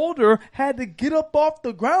fucking holder had to get up off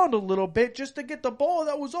the ground a little bit just to get the ball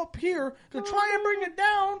that was up here to try and bring it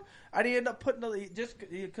down. I didn't end up putting just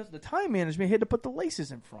because of the time management, he had to put the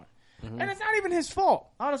laces in front. And it's not even his fault,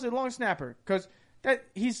 honestly, long snapper, because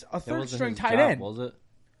he's a That third wasn't string his tight job, end. was it?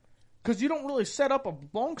 Because you don't really set up a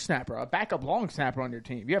long snapper, a backup long snapper on your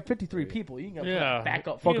team. You have 53 people. You can get Yeah. a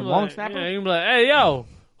backup You fucking can be long like- snapper. Yeah, you can be like, hey, yo,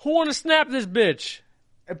 who want to snap this bitch?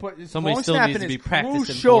 But Somebody long still snapping needs to be is practicing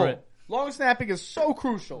crucial. for it. Long snapping is so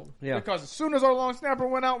crucial. Yeah. Because as soon as our long snapper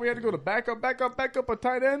went out, we had to go to backup a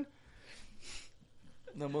tight end.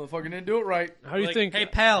 The motherfucker didn't do it right. How do you Like, think? hey,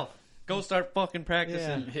 pal, go start fucking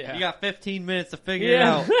practicing. Yeah. You got 15 minutes to figure it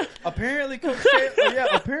yeah. out. Apparently,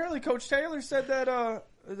 Coach Taylor said that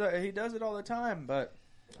he does it all the time, but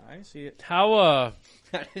I didn't see it. How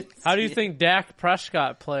do you See it. think Dak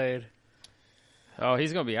Prescott played? Oh,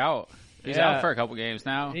 he's gonna be out. He's Yeah. out for a couple games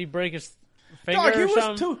now. Did he break his finger Dog, or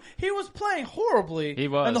something? he was playing horribly. He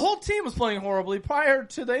was. and the whole team was playing horribly prior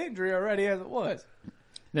to the injury already, as it was.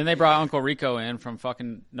 Then they brought Uncle Rico in from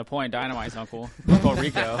fucking Napoleon Dynamite's uncle, Uncle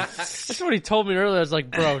Rico. That's what he told me earlier. I was like,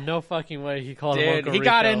 bro, no fucking way. He called him Dude, Uncle he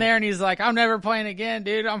got Rico. in there and he's like, I'm never playing again,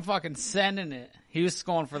 dude. I'm fucking sending it. He was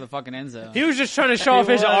going for the fucking end zone. He was just trying to show off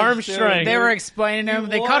his was, arm dude. strength. They were explaining to him.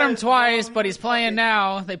 He They cut him was, twice, bro. but he's playing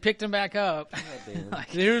now. They picked him back up.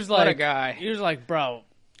 He was What like, a guy. He was like, bro,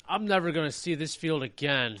 I'm never gonna see this field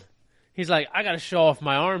again. He's like, I gotta show off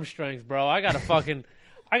my arm strength, bro. I gotta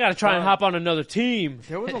try and hop on another team.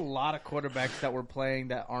 There was a lot of quarterbacks that were playing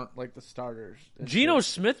that aren't like the starters. Geno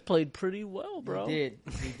Smith played pretty well, bro. He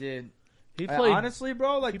did. He played. Honestly,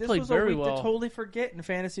 bro, like he this played was a very week well. to totally forget in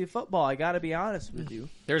fantasy football. I got to be honest with you.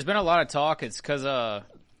 There's been a lot of talk. It's because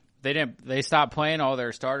they stopped playing all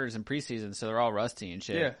their starters in preseason, so they're all rusty and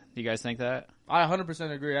shit. Yeah. Do you guys think that? I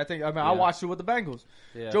 100% agree. I watched it with the Bengals.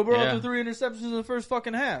 Yeah. Joe Burrow Yeah. threw 3 interceptions in the first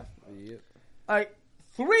fucking half. Yep. Like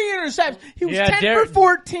 3 interceptions. He was Yeah, 10 for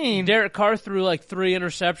 14. Derek Carr threw like 3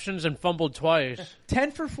 interceptions and fumbled twice.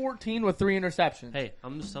 10 for 14 with 3 interceptions. Hey,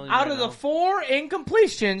 I'm just telling you Out right of the now, 4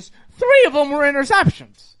 incompletions, 3 of them were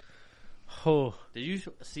interceptions. Oh, did you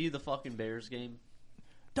see the fucking Bears game?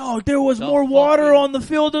 Dog, there was The more water fucking on the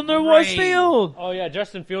field than there was rain. field. oh yeah,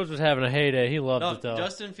 Justin Fields was having a heyday. He loved No, it though.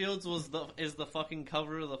 Justin Fields is the fucking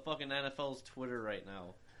cover of the fucking NFL's Twitter right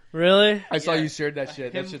now. Really? I saw Yeah. you shared that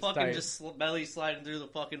shit. That Him shit's fucking tight. just belly sliding through the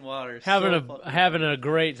fucking water. Having a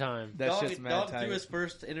great time. That Dog, shit's mad Dog tight. threw his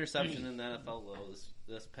first interception in the NFL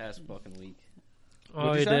though this past fucking week. Oh,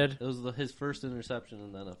 What'd he you say? did. It was his first interception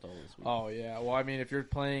in the NFL this week. Oh yeah. Well, I mean, if you're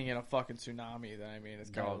playing in a fucking tsunami, then I mean, it's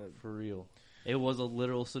kind Dog, of. for real. It was a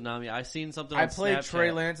literal tsunami. I seen something. I On played Snapchat.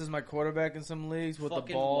 Trey Lance as my quarterback in some leagues with Fucking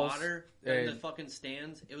the balls. water and- in the fucking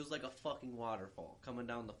stands. It was like a fucking waterfall coming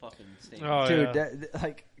down the fucking stands. Oh, Dude, yeah.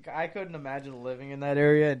 like I couldn't imagine living in that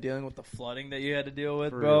area and dealing with the flooding that you had to deal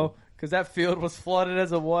with, For bro. real. Because that field was flooded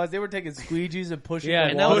as it was. They were taking squeegees and pushing Yeah,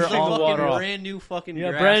 the And that water was pushing like the off. water fucking off. brand new fucking Yeah,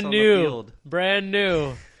 grass brand on new. the field. Brand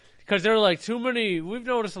new. Because there were like too many. We've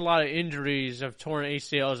noticed a lot of injuries of torn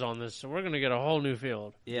ACLs on this, so we're going to get a whole new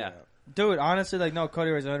field. Yeah. Dude, honestly, like, no,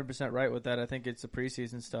 Cody was 100% right with that. I think it's the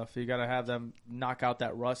preseason stuff. You got to have them knock out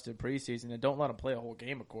that rust in preseason and don't let them play a whole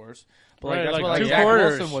game, of course. But Right, that's like what two Zach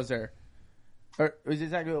quarters. Wilson was there. Or was it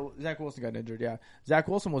Zach Wilson got injured? Yeah, Zach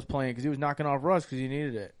Wilson was playing because he was knocking off rust because he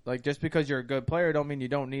needed it. Like, just because you're a good player, don't mean you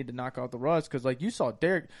don't need to knock out the rust. Because like you saw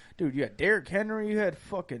Derek, dude, you had Derrick Henry, you had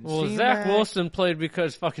fucking. Well, C-Mac. Zach Wilson played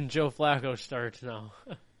because fucking Joe Flacco starts now.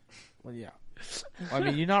 Well, yeah. I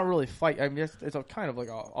mean, you're not really fight. I mean, it's a kind of like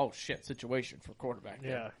a oh shit situation for quarterback.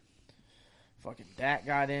 Yeah. Fucking Dak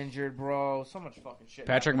got injured, bro. So much fucking shit.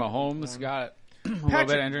 Patrick happened. Mahomes got a little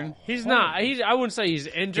bit injured. He's not. I wouldn't say he's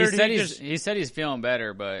He injured. said He just, he said he's feeling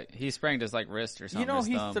better, but he sprained his like wrist or something. You know, his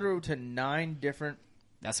he thumb. threw to 9 different.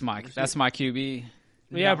 That's my QB.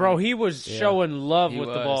 yeah, bro. He was showing love He with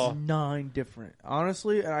the was. ball. 9 different.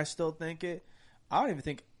 Honestly, and I still think it. I don't even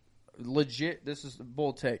think legit. This is a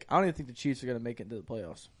bold take. I don't even think the Chiefs are going to make it into the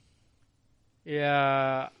playoffs.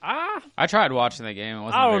 Yeah. I tried watching the game. It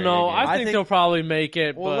wasn't I a don't very know. good game. I think they'll probably make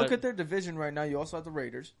it, Well, but look at their division right now. You also have the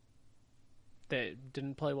Raiders. they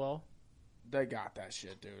didn't play well. They got that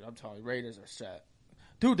shit, dude. I'm telling you, Raiders are set.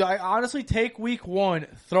 Dude, I honestly take week 1,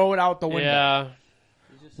 throw it out the window.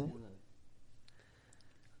 Yeah.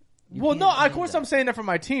 Well, no, of course I'm saying that for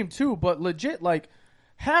my team too, but legit, like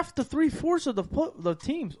half the 3/4 of the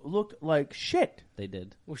teams looked like shit. They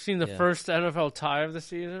did. We've seen the Yeah. first NFL tie of the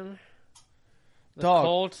season. The Dog.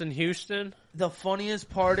 Colts in Houston. The funniest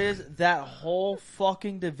part is that whole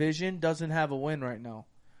fucking division doesn't have a win right now.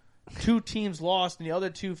 2 teams lost, and the other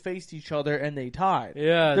 2 faced each other, and they tied.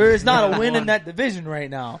 Yeah. There is not a win in that division right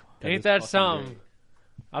now. Ain't is that fucking something? great.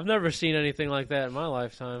 I've never seen anything like that in my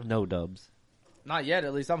lifetime. No dubs. Not yet,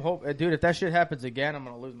 at least. I'm hoping, dude. If that shit happens again, I'm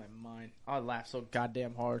gonna lose my mind. I'll laugh so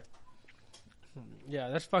goddamn hard. Yeah,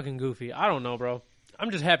 that's fucking goofy. I don't know, bro. I'm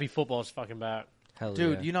just happy football's fucking back. Hell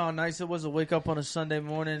Dude, yeah. you know how nice it was to wake up on a Sunday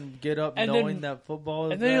morning, get up And knowing then- that football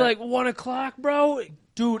is And then back? you're like 1 o'clock, bro.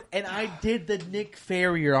 Dude, and I did the Nick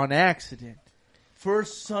Farrier on accident.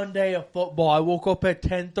 First Sunday of football, I woke up at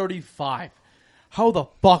 10:35. How the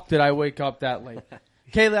fuck did I wake up that late?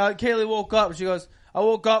 Kaylee woke up and she goes, I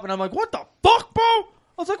woke up and I'm like, what the fuck, bro? I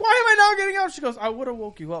was like, why am I now getting up? She goes, I would have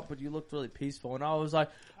woke you up, but you looked really peaceful. And I was like,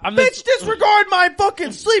 I'm bitch, disregard my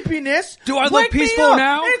fucking sleepiness. Do I look Wake me peaceful up.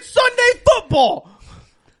 now? It's Sunday football.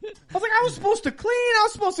 I was like, I was supposed to clean. I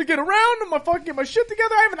was supposed to get around and my fucking get my shit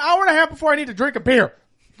together. I have an hour and a half before I need to drink a beer.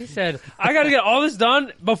 He said, I got to get all this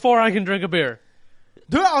done before I can drink a beer.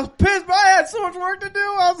 Dude, I was pissed, but I had so much work to do.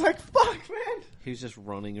 I was like, fuck, man. He was just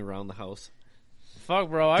running around the house. Fuck,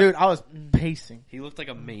 bro. Dude, I was pacing He looked like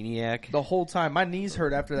a maniac. the whole time. My knees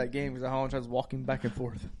hurt after that game because of how much I was walking back and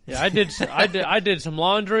forth. Yeah, I did some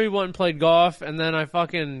laundry, went and played golf, and then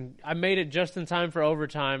I made it just in time for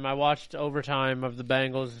overtime. I watched overtime of the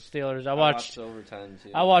Bengals and Steelers. I watched overtime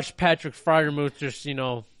too. Patrick Freiermuth just,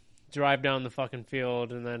 drive down the fucking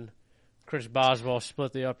field, and then Chris Boswell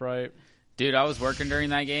split the upright. Dude, I was working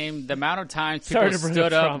during that game. The amount of times Sorry people to bring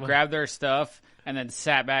stood up up, trauma. grabbed their stuff, and then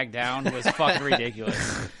sat back down was fucking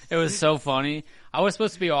ridiculous. It was so funny. I was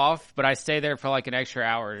supposed to be off, but I stayed there for like an extra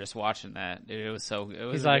hour just watching that. Dude, it was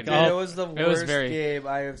He's a like, good oh, game. It was the It was worst very- game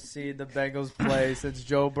I have seen the Bengals play since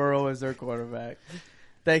Joe Burrow is their quarterback.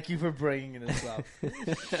 Thank you for bringing this up.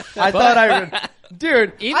 I thought I would.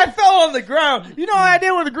 Dude, I fell on the ground. You know what I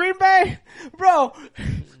did with Green Bay? Bro,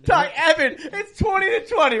 Evan, it's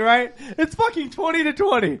 20-20, right? It's fucking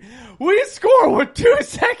 20-20. We score with 2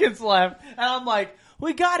 seconds left. And I'm like,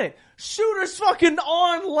 we got it. Shooter's fucking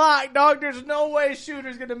on lock, dog. There's no way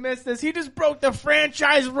Shooter's going to miss this. He just broke the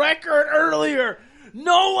franchise record earlier.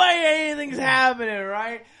 No way anything's happening,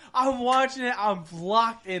 right? I'm watching it. I'm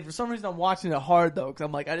locked in. For some reason, I'm watching it hard, though, because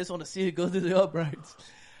I'm like, I just want to see it go through the uprights.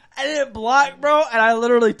 I didn't block, bro, and I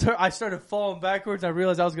literally I started falling backwards. I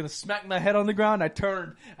realized I was going to smack my head on the ground. I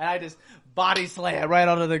turned, and I just body slammed right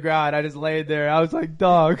onto the ground. I just laid there. I was like,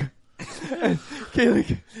 dog. And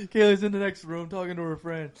Kaylee's in the next room talking to her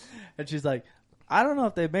friend, and she's like, "I don't know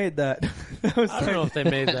if they made that." I don't know if they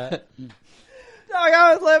made that. Dog,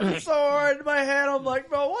 I was laughing so hard in my head. I'm like,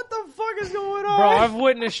 bro, what the fuck is going on? Bro, I've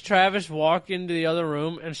witnessed Travis walk into the other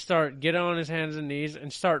room and get on his hands and knees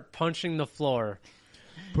and start punching the floor.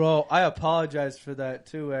 Bro, I apologize for that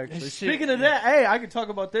too, actually. Shit. Speaking of that, hey, I can talk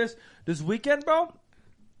about this. This weekend, bro,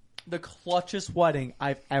 the clutchest wedding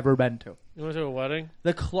I've ever been to. You went to a wedding?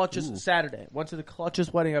 The clutchest Saturday. Went to the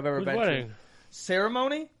clutchest wedding I've ever Whose been wedding? to.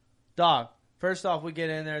 Ceremony? Dog. First off, we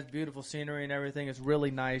get in there. It's beautiful scenery and everything. It's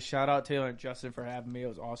really nice. Shout out Taylor and Justin for having me. It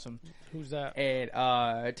was awesome. Who's that?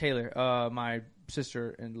 And Taylor, my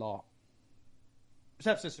sister-in-law.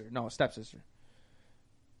 Stepsister. No, stepsister.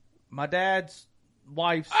 My dad's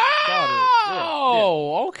wife's daughter.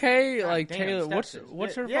 Oh, okay. Like Damn, Taylor, stepsister.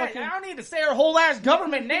 what's her Yeah, fucking? I don't need to say her whole ass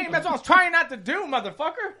government name. That's what I was trying not to do,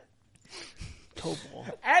 motherfucker.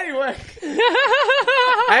 Anyway.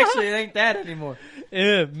 Actually, it ain't that anymore.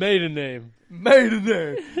 Yeah, maiden name. Maiden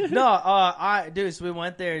name. No, so we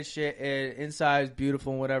went there and shit, and inside is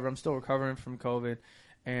beautiful and whatever. I'm still recovering from COVID.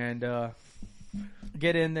 And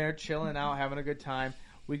get in there, chilling out, having a good time.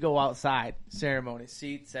 We go outside, ceremony,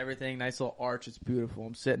 seats, everything, nice little arch. It's beautiful.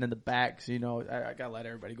 I'm sitting in the back, so, I gotta let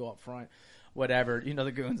everybody go up front. Whatever.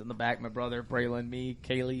 The goons in the back, my brother, Braylon, me,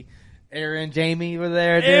 Kaylee, Aaron, Jamie were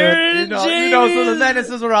there, dude. Aaron, Jamie. So the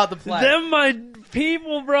menaces were out to play. Them my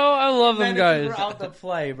people, bro. I love them guys. Were out to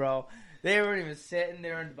play, bro. They weren't even sitting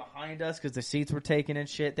there behind us because the seats were taken and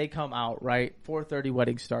shit. They come out, right? 4:30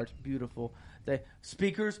 wedding starts. Beautiful. The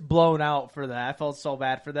speakers blown out for that. I felt so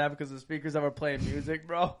bad for them because the speakers that were playing music,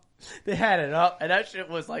 bro. They had it up, and that shit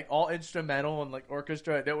was like all instrumental and like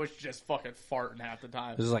orchestra. And it was just fucking farting half the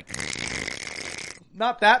time. It was like,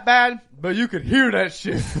 Not that bad, but you could hear that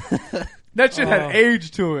shit. That shit had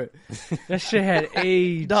age to it. That shit had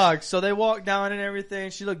age. Dog, so they walked down and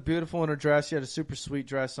everything. She looked beautiful in her dress. She had a super sweet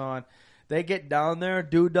dress on. They get down there.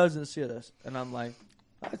 Dude doesn't see us. And I'm like,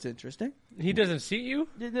 that's interesting. He doesn't seat you?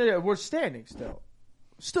 Yeah, we're standing still.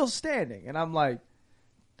 Still standing. And I'm like,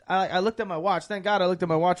 I looked at my watch. Thank God I looked at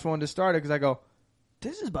my watch for when to start it because I go,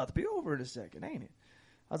 this is about to be over in a second, ain't it?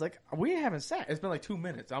 I was like, we haven't sat. It's been like 2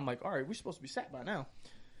 minutes. I'm like, all right, we're supposed to be sat by now.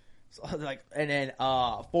 So and then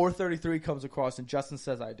 4:33 comes across and Justin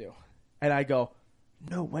says I do. And I go,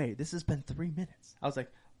 no way, this has been 3 minutes. I was like,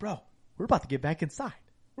 bro, we're about to get back inside.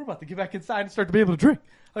 We're about to get back inside and start to be able to drink.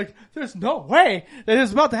 Like, there's no way that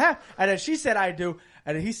it's about to happen. And then she said I do.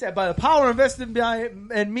 And then he said, by the power invested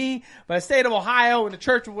in me, by the state of Ohio and the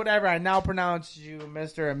church or whatever, I now pronounce you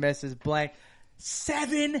Mr. and Mrs. Blank.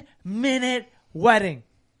 7-minute wedding.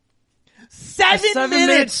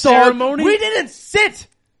 7-minute ceremony. We didn't sit.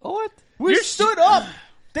 what? We stood up.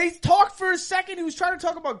 They talked for a second. He was trying to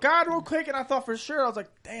talk about God real quick, and I thought for sure. I was like,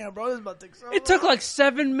 damn, bro, this is about to take so It took like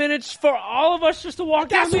 7 minutes for all of us just to walk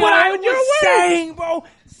That's down the what I aisle in your was way. saying, bro.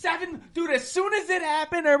 Dude, as soon as it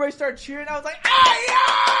happened, everybody started cheering. I was like, hey, yo!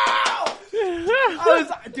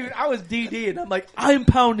 I was DD, and I'm like, I'm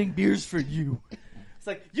pounding beers for you. It's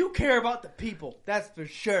like, you care about the people. That's for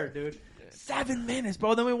sure, dude. 7 minutes,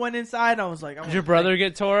 bro. Then we went inside, and I was like, Did your brother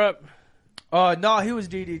get tore up? No, he was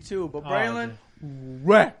DD too, but Braylon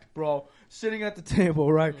wrecked, bro. Sitting at the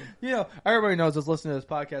table, right? Everybody knows that's listening to this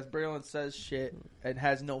podcast. Braylon says shit and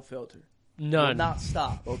has no filter. None. Will not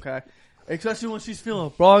stop, okay? Especially when she's feeling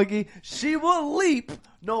froggy. She will leap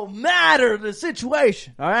no matter the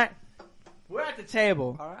situation, all right? We're at the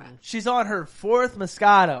table. All right. She's on her 4th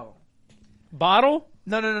Moscato. Bottle?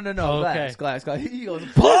 No. Oh, okay. Glass. He goes,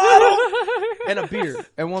 bottle! And a beer.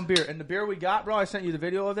 And one beer. And the beer we got, bro, I sent you the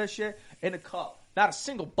video of that shit, in a cup. Not a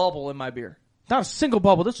single bubble in my beer. Not a single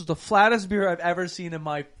bubble. This was the flattest beer I've ever seen in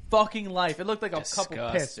my fucking life. It looked like a cup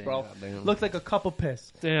of piss, bro. Looked like a cup of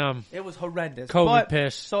piss. Damn. It was horrendous. COVID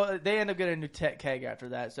piss. So they ended up getting a new keg after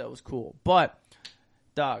that, so it was cool. But,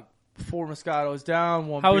 dog, 4 Moscatos down,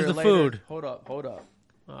 one How beer was the later. food? Hold up. All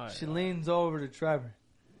right. She leans over to Trevor.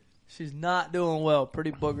 She's not doing well.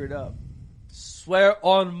 Pretty boogered up. Swear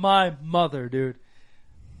on my mother, dude.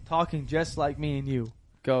 Talking just like me and you.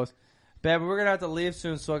 Goes, baby, we're going to have to leave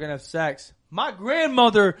soon so I can have sex. My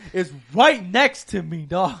grandmother is right next to me,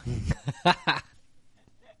 dog.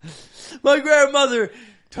 My grandmother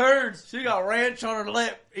turns. She got ranch on her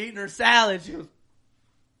lip, eating her salad. She goes,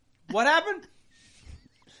 what happened?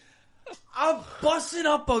 I'm busting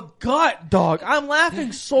up a gut, dog. I'm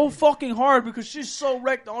laughing so fucking hard because she's so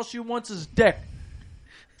wrecked. All she wants is dick.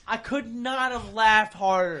 I could not have laughed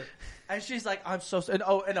harder. And she's like, I'm so... And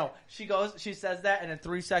no. She says that, and then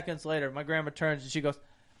 3 seconds later, my grandma turns and she goes,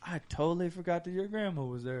 I totally forgot that your grandma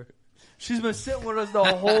was there. She's been sitting with us the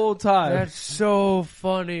whole time. That's so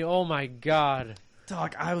funny. Oh my god.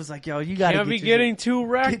 Dog, I was like, yo, you gotta Can't be getting too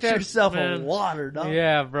wrecked. get yourself man. a water, dog.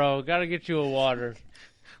 Yeah, bro. Gotta get you a water.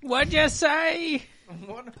 What'd you say?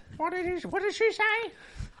 What did she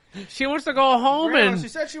say? She wants to go home Grandma, and she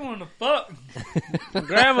said she wanted to fuck.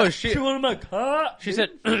 Grandma, She wanted my cut. she said,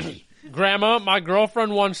 Grandma, my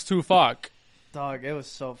girlfriend wants to fuck. Dog, it was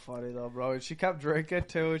so funny though, bro. And she kept drinking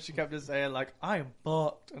too, and she kept just saying like, "I am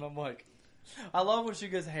fucked," and I'm like, I love when she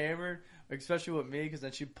gets hammered, especially with me, because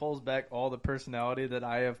then she pulls back all the personality that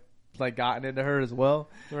I have like gotten into her as well.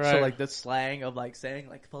 Right. So like the slang of like saying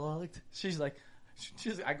like fucked. She's like,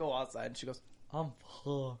 I go outside and she goes, "I'm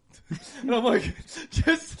fucked," and I'm like,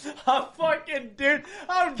 I'm fucking dude,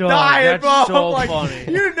 I'm Dog, dying, that's bro. so I'm like,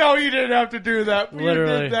 funny. you know, you didn't have to do that.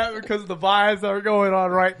 Literally. You did that because the vibes that are going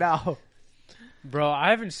on right now. Bro, I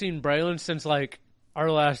haven't seen Braylon since like our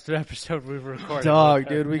last episode we recorded. Dog,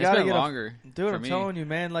 dude, we It's gotta been get longer. Dude, for I'm me. telling you,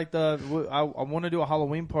 man. Like I want to do a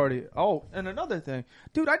Halloween party. Oh, and another thing,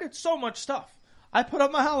 dude, I did so much stuff. I put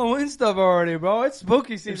up my Halloween stuff already, bro. It's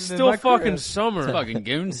spooky season. It's in still my fucking crib. summer. It's fucking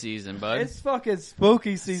goon season, bud. It's fucking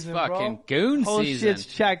spooky season, It's fucking bro. goon Whole season. shit's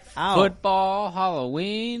checked out. Football,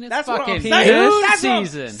 Halloween. It's That's what fucking I'm saying. goon That's what I'm-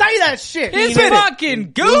 season. Say that shit. It's Get it.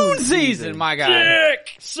 fucking goon season, my guy.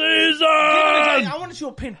 Dick season. I want you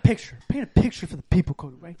to paint a picture. Paint a picture for the people,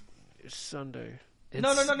 Cody. Right? It's Sunday. No.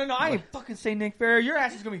 I ain't fucking saying Nick Ferrer. Your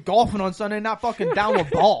ass is gonna be golfing on Sunday, not fucking down with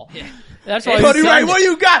ball. That's why Cody you Ray, what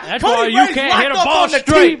you got? That's Cody why you Ray's can't locked hit a up ball on the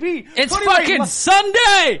straight. TV. It's Cody Ray fucking locked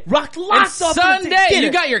Sunday. locked It's up. Sunday. Get You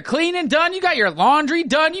it. got your cleaning done. You got your laundry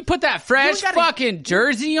done. You put that fresh gotta- fucking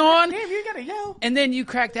jersey on. Damn, you gotta yell. And then you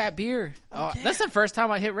crack that beer. Oh, that's the first time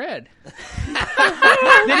I hit red.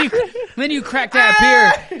 then you crack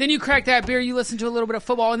that beer. Then you crack that beer. You listen to a little bit of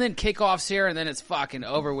football, and then kickoffs here, and then it's fucking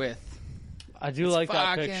over with. I do like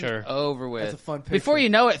that Fucking picture. over with. That's a fun picture. Before you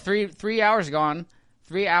know it, three hours gone.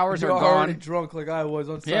 3 hours You're are already gone. drunk like I was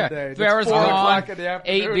on Yeah, Sunday. 3 hours It's 4 are o'clock gone. in the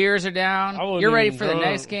afternoon. 8 beers are down. I wasn't You're ready even for the drunk.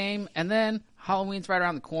 next game, and then Halloween's right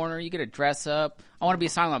around the corner. You get to dress up. I want to be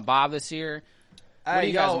Silent Bob this year. What do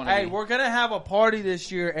you guys wanna be? we're gonna have a party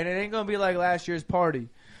this year, and it ain't gonna be like last year's party.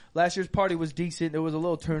 Last year's party was decent. There was a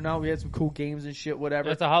little turnout. We had some cool games and shit, whatever.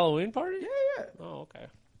 At the Halloween party? Yeah. Oh, okay.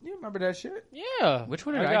 You remember that shit? Yeah. Which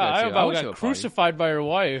one did I got, go to? I about went to a got party. crucified by your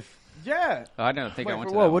wife. Yeah. Oh, I don't think I Wait, went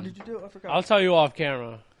for to what? that What one. did you do? I forgot. I'll tell you off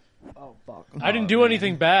camera. Oh, fuck. I didn't do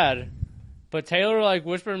anything bad. But Taylor like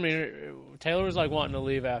whispered me. Taylor was like wanting to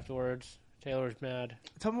leave afterwards. Taylor was mad.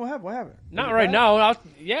 Tell me what happened. What happened? Not Was it right bad? now.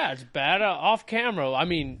 Yeah, it's bad off camera. I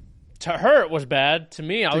mean, to her it was bad. To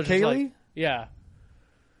me, I To was just like, Kaylee? yeah,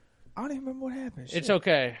 I don't even remember what happened. it's Shit.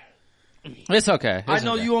 okay. It's okay. I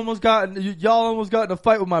know you almost got y'all almost got in a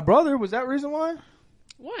fight with my brother. Was that reason why?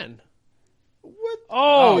 When? What?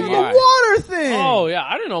 Oh, the yeah. water thing. Oh yeah,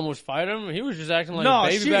 I didn't almost fight him. He was just acting like no, a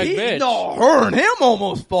baby back bitch. no, her and him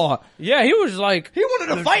almost fought. Yeah, he was like, He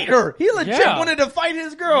wanted to fight her. He legit Yeah. wanted to fight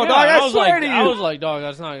his girl, yeah, dog. I was swear like, to you. I was like, dog,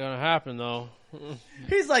 that's not gonna happen though.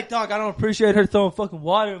 He's like, dog, I don't appreciate her throwing fucking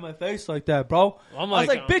water in my face like that, bro. I'm I was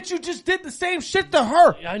like, like, bitch, you just did the same shit to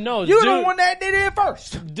her. I know, You dude, the one that did it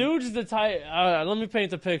first. dude's the type. Let me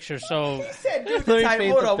paint the picture. So, He said, dude, Let me the type.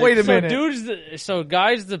 paint Hold the up, wait a so minute.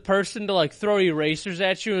 guy's the person to like throw erasers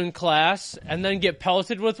at you in class and then get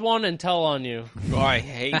pelted with one and tell on you. Oh, I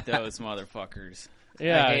hate those motherfuckers.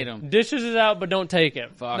 Yeah, I hate 'em. Dishes it out, but don't take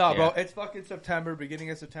it. Fuck No, yeah. bro, it's fucking September, beginning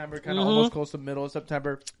of September, kind of Mhm. almost close to middle of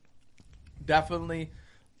September. Definitely.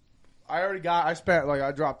 I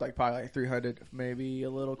dropped like probably like 300, maybe a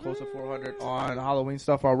little close to 400 on Halloween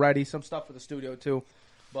stuff already. Some stuff for the studio too.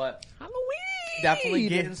 But Halloween. definitely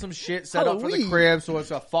getting some shit set up for the Halloween. crib, so it's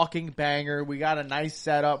a fucking banger. We got a nice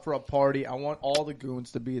setup for a party. I want all the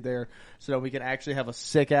goons to be there so that we can actually have a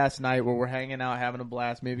sick ass night where we're hanging out, having a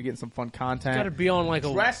blast, maybe getting some fun content. Got to be on like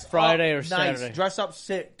a Dress Friday up or nice. Saturday. Dress up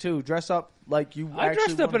sick too. Dress up like you. I actually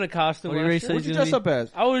dressed up in a costume. What do you last say year. What'd you gonna dress be- up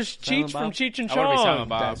as? I was Silent Cheech Bob? from Cheech and I wanna be Silent Chong.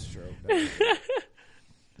 Bob. That's true.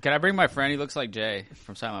 Can I bring my friend? He looks like Jay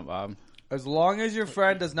from Silent Bob. As long as your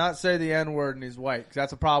friend does not say the N word and he's white, 'cause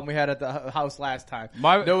that's a problem we had at the house last time.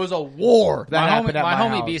 There was a war that happened at my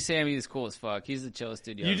homie house. B Sammy is cool as fuck. He's the chillest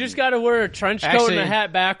dude. You just got to wear a trench coat Actually- and a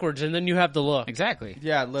hat backwards, and then you have the look. exactly.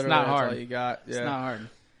 Yeah, literally. not that's hard. all you got. Yeah. It's not hard.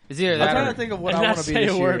 It's either I'm that trying or to think of what and I not want to be say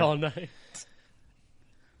this a word year. all night.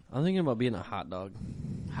 I'm thinking about being a hot dog.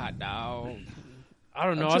 hot dog. I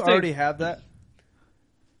don't know. Don't I you think. already have that?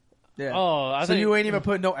 Yeah. Oh, I so think you ain't even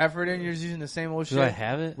putting no effort in. You're just using the same old shit. Do I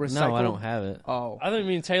have it? No, Recycled? I don't have it. Oh, I think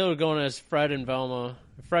me and Taylor are going as Fred and Velma,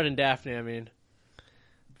 Fred and Daphne. I mean,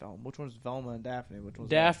 Velma. Which one's Velma and Daphne? Which one's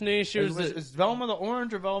Daphne, she was Is Velma the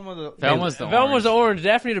orange or Velma the Velma's the Velma's the orange.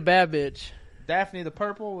 Daphne the bad bitch. Daphne the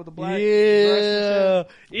purple with the black dress Yeah. and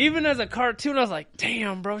shit? Even as a cartoon, I was like,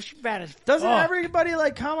 damn, bro, she bad as Doesn't fuck. everybody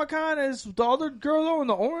like Comic-Con is the other girl though in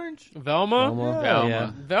the orange? Velma? Velma. Velma.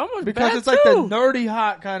 Yeah. Velma's Because bad it's like the too. nerdy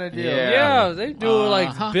hot kind of deal. Yeah. Yeah, they do like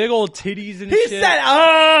Uh-huh. big old titties and He shit. said,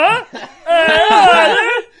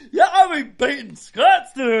 yeah, I be beating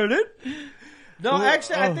Scott's doing it. No,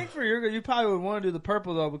 actually, I think for you probably would want to do the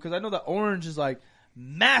purple though, because I know that orange is like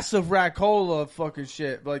massive Racola fucking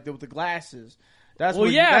shit, like with the glasses. That's Well,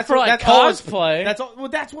 what, yeah, that's for what, like that's all- cosplay. That's all, well,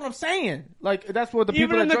 that's what I'm saying. Like that's what the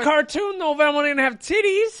people Even in that the join- cartoon, though, Velma didn't have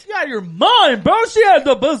titties. You out of your mind, bro. She had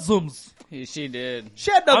the bosoms. She did. She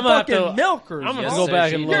had the I'm gonna have fucking to- milkers. I'm gonna Yes, go sir, back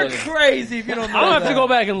she and did. You're look. crazy if you don't know I'm gonna have that. to go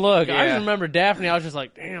back and look. I Yeah. just remember Daphne. I was just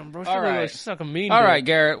like, damn, bro, she All really right. like suck a mean. All dude. right,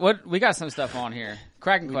 Garrett. What we got some stuff on here.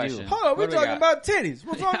 Cracking We question. do. Hold on, we're What do we talking got? about titties.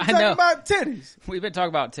 What's wrong with I talking know. about titties? We've been talking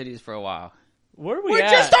about titties for a while. Where are we We at?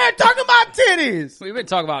 just started talking about titties. We've been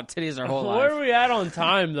talking about titties our whole Where life. are we at on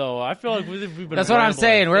time, though? I feel like we've been. That's what I'm rambling.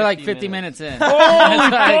 saying. We're like 50 50 minutes in. Holy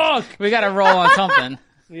It's like, fuck! we got to roll on something.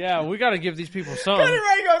 Yeah, we got to give these people Cody something.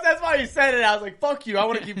 Ray goes, that's why he said it. I was like, fuck you. I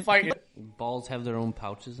want to keep fighting. Balls have their own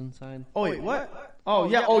pouches inside. Oh, wait, what? Oh,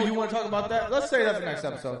 yeah. Oh, you want to talk about that? Let's say that for next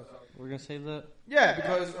episode. We're gonna save that. Yeah,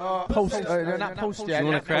 because they're not posted yet. You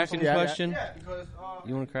want a Not cracking posted yet. question? Yeah, because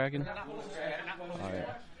You want a Kraken?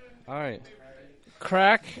 All right.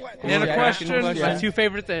 Crack and a Yeah. question. Yeah. My two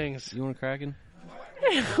favorite things. You want a Kraken?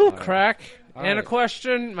 Crack All and a right.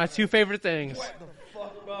 question. My two favorite things. What?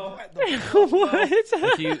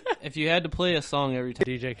 If you had to play a song every time,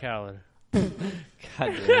 DJ Khaled. God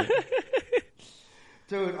damn it.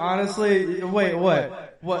 dude, honestly, wait,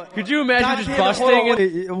 what? Could you imagine just Goddamn it, busting? hold on,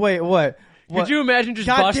 and, wait, what? could you imagine just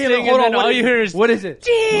God busting damn it, and hold on, then all what you hear is what is it?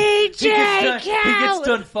 DJ He gets Khaled.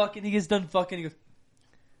 done fucking. He gets done fucking. He goes,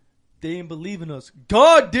 they ain't believe in us.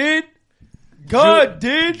 God did. God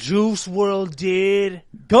did. Juice World did.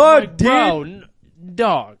 God did. Bro,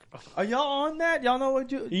 dog. Are y'all on that? Y'all know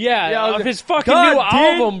what you? Yeah, I was of like, his fucking God new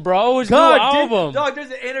did. album, bro. His God new did. album. Dog,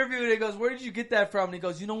 there's an interview and he goes, where did you get that from? And he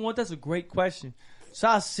goes, you know what? That's a great question. So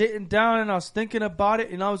I was sitting down and I was thinking about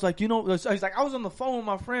it and I was like, you know, he's like, I was on the phone with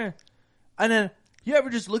my friend. And then you ever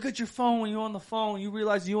just look at your phone when you're on the phone, you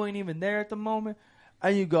realize you ain't even there at the moment.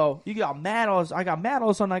 And you go, I got mad all of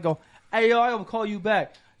a sudden. I go, hey, yo, I'm going to call you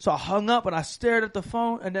back. So I hung up and I stared at the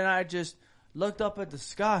phone and then I just looked up at the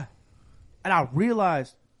sky and I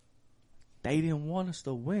realized they didn't want us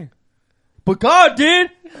to win. But God did.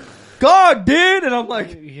 God did. And I'm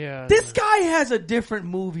like, Yeah. this guy has a different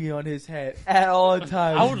movie on his head at all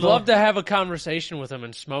times. I would bro. love to have a conversation with him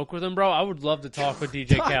and smoke with him, bro. I would love to talk with DJ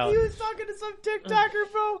He Khaled. was talking to some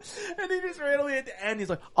TikToker, bro. And he just randomly at the end, he's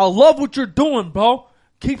like, I love what you're doing, bro.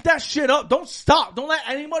 Keep that shit up. Don't stop. Don't let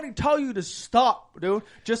anybody tell you to stop, dude.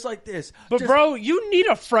 Just like this. But Just- bro, you need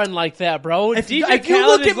a friend like that, bro. If you DJ look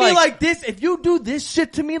Khaled at is me like this, if you do this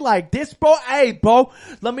shit to me like this, bro, hey, bro,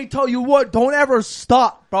 let me tell you what, don't ever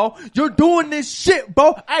stop, bro. You're doing this shit,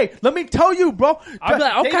 bro. Hey, let me tell you, bro. I'd be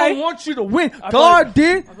like, They okay. don't want you to win. I'd be God like-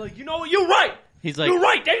 did. I'm like, you know what? You're right. He's like, You're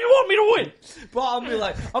right. They didn't want me to win. Bro,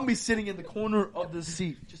 I'll be sitting in the corner of the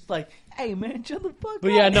seat, just like, hey, man, chill the fuck But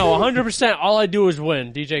out. yeah, no, 100%. All I do is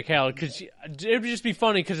win, DJ Khaled, because it would just be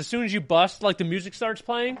funny. Because as soon as you bust, like the music starts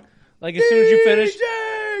playing, like as soon as you finish,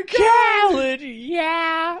 DJ Khaled,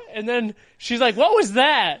 yeah, and then she's like, "What was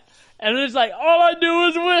that?" And it's like, all I do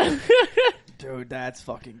is win. Dude, that's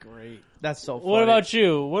fucking great. That's so funny. What about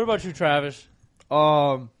you? What about you, Travis?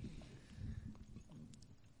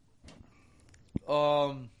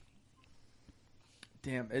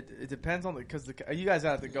 Damn, it depends on because you guys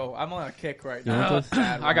have to go. I'm on a kick right You now. want this?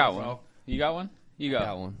 I got one. You got one? You I go.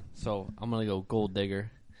 got one. So I'm gonna go Gold Digger.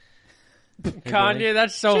 Kanye,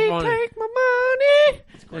 that's so funny. Take my money.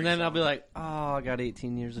 And then I'll be like, oh, I got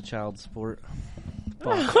 18 years of child support.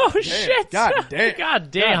 Oh shit! God damn. God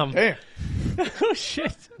damn! Damn. Oh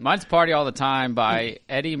shit! Mine's Party All the Time by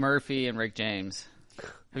Eddie Murphy and Rick James.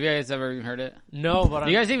 Have you guys ever even heard it? No, but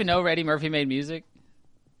Do you guys even know Eddie Murphy made music?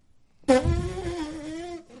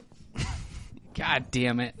 God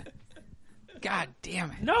damn it. God damn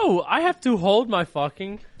it. no, I have to hold my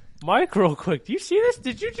fucking mic real quick. Do you see this?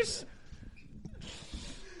 Did you just?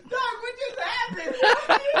 Dog, what just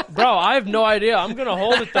happened? Bro, I have no idea. I'm gonna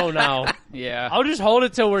hold it though now. Yeah. I'll just hold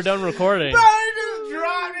it till we're done recording. Bro, he just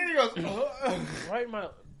dropped it. He goes, Right, my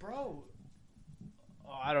bro.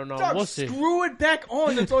 Oh, I don't know. Dog, We'll see. screw it back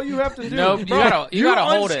on. That's all you have to do. Nope, you Bro, gotta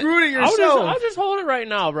hold it. unscrewed it I'll yourself. just hold it right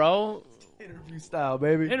now, bro. Interview style,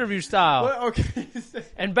 baby. Interview style. What? Okay.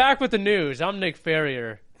 And back with the news. I'm Nick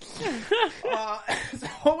Ferrier. So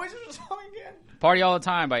what was your song again? Party All the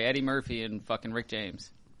Time by Eddie Murphy and fucking Rick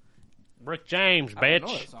James. Rick James, I don't know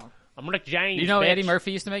bitch. that song. I'm Rick James. You know bitch. Eddie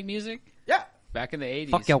Murphy used to make music Yeah. back in the 80s.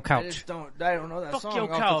 Fuck your I couch. just don't know that Fuck song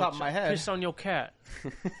your off couch. the top of my head. Piss on your cat.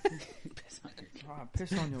 Oh,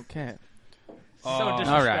 piss on your cat. So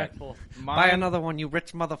disrespectful. Buy another one, you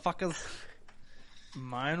rich motherfuckers.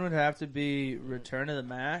 Mine would have to be Return of the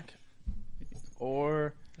Mac,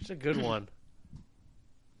 or That's a good one.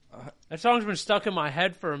 That song's been stuck in my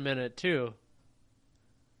head for a minute too.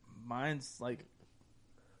 mine's like,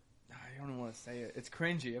 I don't even want to say it. It's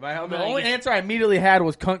cringy. The Man, only you- answer I immediately had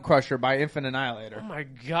was Cunt Crusher by Infant Oh Annihilator. my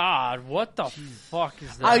god, what the fuck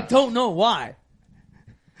is that? I don't know why.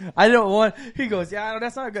 I don't want. He goes, yeah,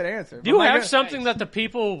 that's not a good answer. Do you But have like, something that the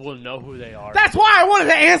people will know who they are? That's why I wanted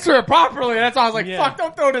to answer it properly. That's why I was like, Yeah. fuck,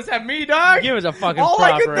 don't throw this at me, dog. Give us a fucking All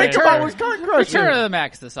I could proper think answer. about was Cunt Crusher. Return of the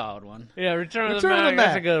Mac's the solid one. Yeah, Return of the Return of the Mac.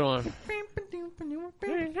 That's a Mac. good one.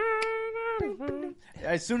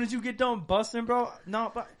 As soon as you get done busting, bro.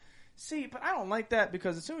 No, but but I don't like that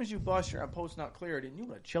because as soon as you bust, you're at post not cleared, and you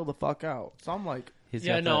gotta chill the fuck out. So I'm like, He's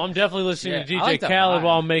Yeah, got no, that- I'm definitely listening Yeah, to DJ I like that Khaled vibe.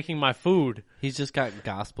 while I'm making my food. He's just got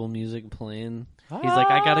gospel music playing. He's like,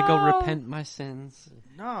 I gotta go repent my sins.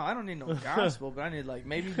 no, I don't need no gospel, but I need like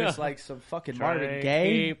maybe just like some fucking Try Marvin to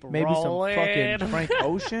Gaye, keep maybe some rolling. fucking Frank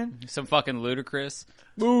Ocean. Some fucking Ludacris.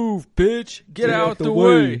 Move, bitch. Get out the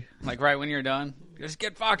way. Like right when you're done, just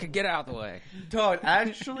get out the way. Dog,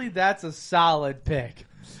 actually, that's a solid pick.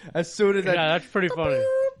 As soon as Yeah, that's pretty funny.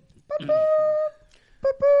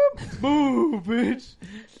 Boo, bitch.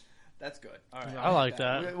 That's good. All right, I like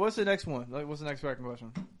that. What's the next one? Like, what's the next second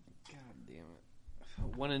question? God damn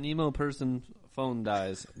it. When an emo person's phone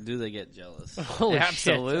dies, do they get jealous? Holy shit.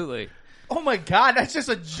 Absolutely. Oh my god, that's just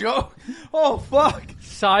a joke. Oh fuck.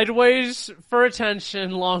 Sideways for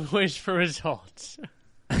attention, long ways for results.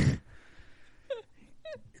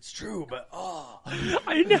 It's true, but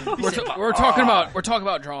I know. We're talking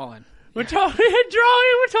about drawing. We're talking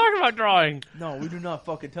drawing. We're talking about drawing. no, we do not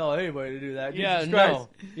fucking tell anybody to do that. Yeah, Jesus no.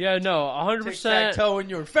 Christ. Yeah, no. 100%. Tic-tac-toe in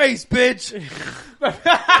your face, bitch.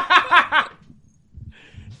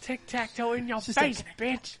 Tic-tac-toe in your Just face, like-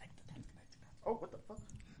 bitch. Oh, what the fuck?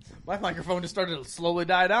 My microphone just started to slowly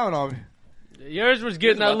die down on me. Yours was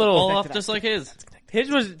getting that Fall little. off just like his.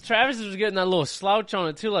 Travis was getting that little slouch on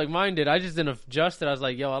it too, like mine did. I just didn't adjust it. I was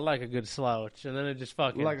like, yo, I like a good slouch. And then it just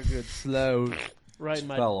fucking Like a good slow. right in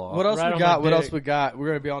my. Fell off. What else Right we on got? my What dick. else we got? We're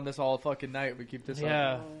gonna be on this all fucking night. We keep this up.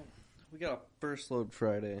 Yeah. We got a first load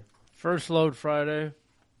Friday. First load Friday.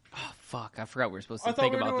 Oh fuck! I forgot we were supposed I to thought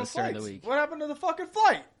think we were about doing this during flights. the week. What happened to the fucking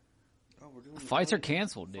flight? Flights are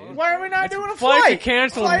canceled, dude. Why are we not doing a Flights flight? are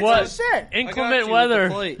canceled. Flights What? are shit. Inclement weather.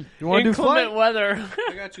 You want to do Inclement flight? weather.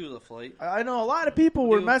 I got you the flight. I know a lot of people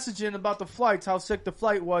were Dude. messaging about the flights, how sick the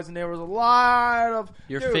flight was, and there was a lot of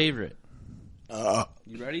Your Dude, favorite.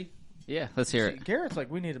 You ready? Yeah, let's hear it. Garrett's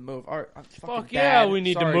like, we need to move. All right, Fuck yeah, we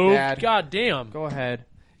need to move. Dad. God damn. Go ahead.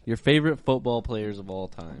 Your favorite football players of all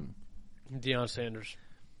time. Deion Sanders.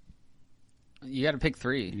 You got to pick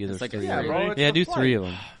three. Either It's like a three. Yeah, three. bro. It's Yeah, a do flight. three of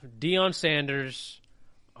them. Deion Sanders.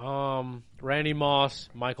 Randy Moss.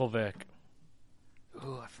 Michael Vick.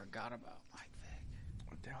 Ooh, I forgot about Mike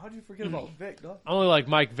Vick. How do you forget about Vic, dog? I only like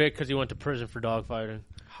Mike Vick because he went to prison for dogfighting.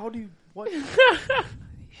 How do you what?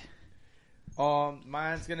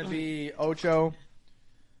 Mine's gonna be Ocho,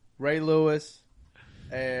 Ray Lewis,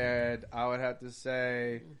 and I would have to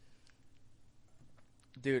say,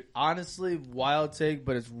 dude, honestly, wild take,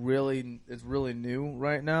 but it's really new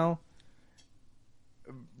right now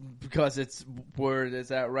because it's where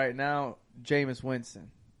it's at right now. Jameis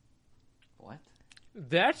Winston. What?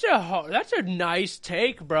 That's a nice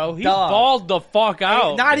take, bro. He Dog. balled the fuck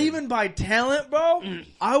out. Not even by talent, bro.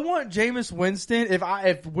 I want Jameis Winston.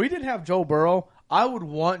 If we didn't have Joe Burrow, I would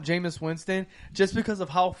want Jameis Winston just because of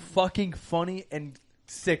how fucking funny and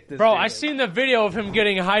sick this. Bro, dude I is. seen the video of him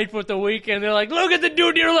getting hyped with the weekend. They're like, look at the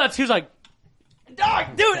dude to your left. He's like,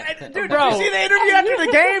 Dog, dude, Bro. did you see the interview after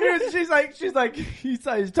the game?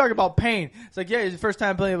 He's talking about pain. It's like, yeah, it's his first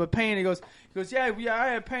time playing with pain. He goes, yeah, I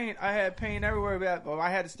had pain. I had pain everywhere. But I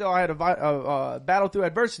had to battle through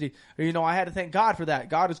adversity. You know, I had to thank God for that.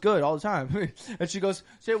 God is good all the time. And she goes,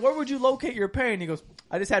 say, where would you locate your pain? He goes,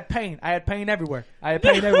 I just had pain. I had pain everywhere. I had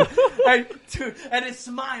pain everywhere. Dude, and his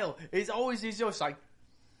smile is always, he's just like,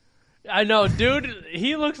 I know, dude.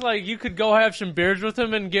 He looks like you could go have some beers with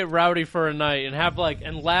him and get rowdy for a night and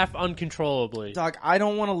and laugh uncontrollably. Doc, I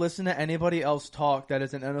don't want to listen to anybody else talk that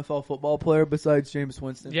is an NFL football player besides Jameis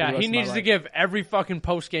Winston. for the Yeah, rest he of my needs to life. give every fucking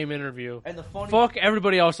post game interview. And the funny, Fuck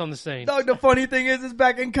everybody else on the Saints. Dog, the funny thing is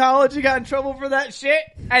back in college he got in trouble for that shit,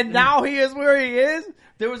 and now he is where he is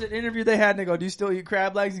There was an interview they had, and they go, "Do you still eat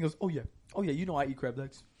crab legs?" And he goes, "Oh yeah, you know I eat crab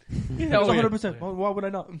legs." Yeah, 100%. Why would I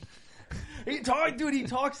not? He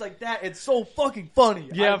talks like that. It's so fucking funny.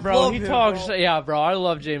 Yeah, I bro. love He him, talks. bro. Yeah, bro. I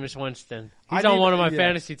love Jameis Winston. He's I on need one to- of my yeah.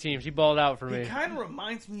 fantasy teams. He balled out for He me. kind of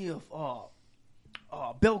reminds me of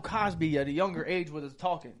Bill Cosby at a younger age with his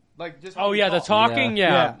talking. Like just how Oh he yeah, the talks. talking.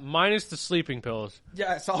 Yeah. Yeah, minus the sleeping pills.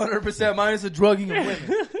 Yeah, it's 100% minus the drugging of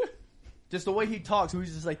women. Just the way he talks,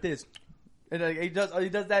 he's just like this. And like, he does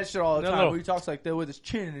that shit all the No, time. no. Where he talks like that with his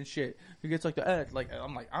chin and shit. He gets like the like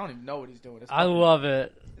I'm like I don't even know what he's doing. It's I fucking- love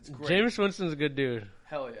it. It's great. Jameis Winston's a good dude.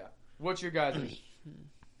 Hell yeah. What's your guys'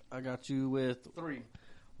 I got you with 3?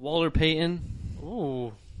 Walter Payton,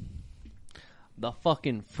 Ooh. the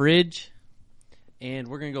fucking fridge, and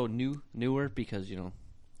we're gonna go newer because we're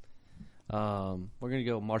gonna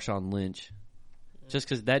go Marshawn Lynch, just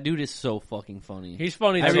because that dude is so fucking funny. He's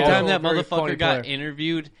funny. Every too. time that very funny motherfucker got player.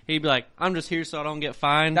 interviewed, he'd be like, "I'm just here so I don't get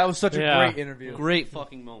fined." That was such a Yeah. great interview. great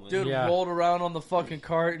fucking moment. Dude Yeah. rolled around on the fucking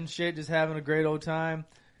cart and shit, just having a great old time.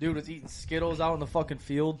 Dude was eating Skittles out in the fucking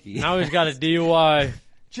field. Now he's got a DUI.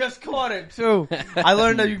 Just caught it too. I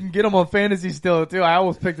learned that you can get him on fantasy still too. I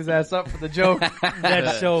almost picked his ass up for the joke.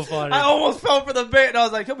 That's so funny. I almost fell for the bait, and I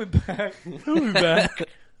was like, "He'll be back." He'll be back.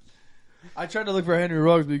 I tried to look for Henry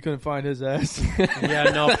Ruggs, but you couldn't find his ass. Yeah,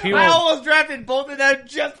 no, he I won't. almost drafted both of them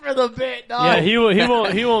just for the bit. Dog. Yeah, he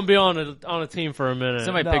won't be on a team for a minute.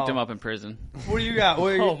 Somebody No. picked him up in prison. What do you got?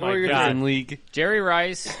 What are you, Oh what my are your God. Prison league. Jerry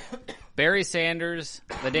Rice, Barry Sanders,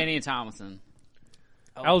 LaDainian Tomlinson.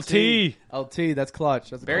 LT. LT, that's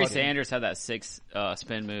clutch. That's a Barry clutch. Sanders had that 6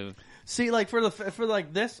 spin move. See, like for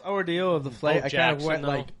like this ordeal of the flight, Bo I kind of Jackson, went though.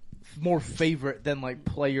 like more favorite than like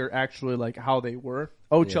player actually like how they were.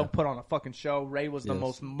 Ocho Yeah. put on a fucking show. Ray was the Yes.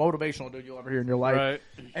 most motivational dude you'll ever hear in your life. Right.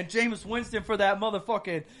 And Jameis Winston for that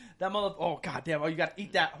oh goddamn, you gotta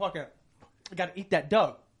eat that fucking, you gotta eat that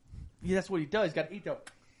dub. Yeah, that's what he does. He's gotta eat the.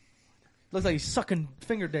 Looks like he's sucking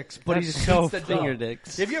finger dicks, but he That's just so eats the dub. Finger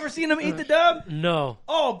dicks. Have you ever seen him eat the dub? No.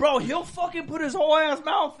 Oh, bro, he'll fucking put his whole ass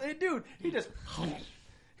mouth. Hey, dude, he just.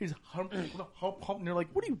 He's hump, and they're like,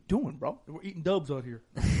 "What are you doing, bro? We're eating dubs out here."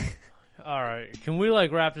 All right. Can we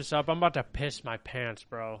like wrap this up? I'm about to piss my pants,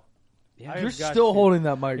 bro. You're still holding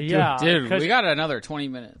that mic, Yeah, Dude, because we got another 20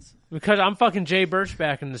 minutes. I'm fucking Jay Birch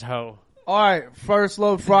back in this hoe. All right, first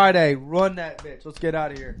load Friday. Run that bitch. Let's get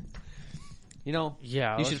out of here. Yeah,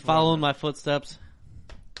 you let's should follow run in my footsteps.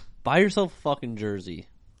 Buy yourself a fucking jersey.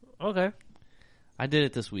 it. Okay. I did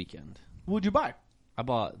it this weekend. What'd you buy? I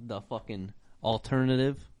bought the fucking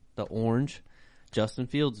alternative, the orange Justin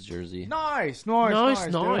Fields jersey. Nice. Nice,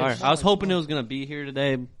 dude. nice. All right, I was hoping it was gonna be here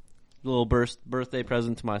today. Little birthday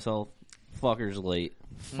present to myself. Fucker's late.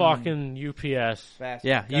 Fucking UPS. Fast.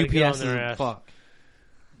 Yeah, Gotta get UPS on is their a ass. fuck.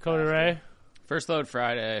 Cody Ray. First load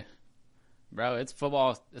Friday. Bro, it's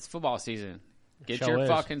football season. Get Sure your is.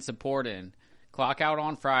 fucking support in. Clock out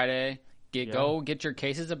on Friday. Yeah. Go get your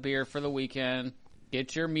cases of beer for the weekend.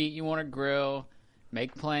 Get your meat you want to grill.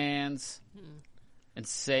 Make plans. And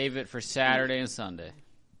save it for Saturday and Sunday.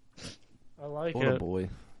 I like What a it. boy.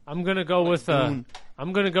 I'm gonna go with a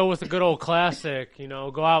good old classic.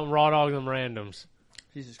 Go out and raw dog them randoms.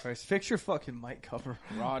 Jesus Christ. Fix your fucking mic cover.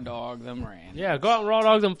 Raw dog them ran. Yeah, go out and raw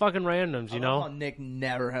dog them fucking randoms. I love how Nick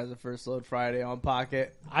never has a first load Friday on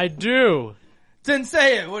pocket. I do. Didn't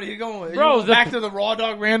say it. What are you going with? Bro, You going the- back to the raw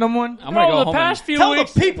dog random one? I'm gonna go Bro, the home past and few Tell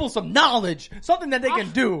weeks, the people some knowledge. Something that they can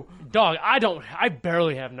do. dog. I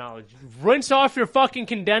barely have knowledge. Rinse off your fucking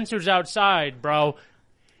condensers outside, bro.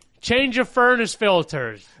 Change your furnace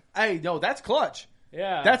filters. Hey, no, that's clutch.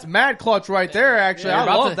 Yeah, That's mad clutch right there, actually. You're I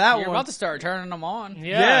about love to- that You're one. about to start turning them on.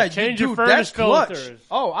 yeah. you- Change dude, your furnace that's clutch. filters.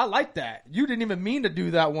 Oh, I like that. You didn't even mean to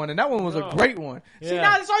do that one, and that one was No. a great one. See, Yeah.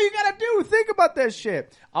 now that's all you gotta do. Think about that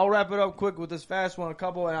shit. I'll wrap it up quick with this fast one.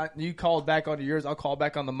 You called back onto yours. I'll call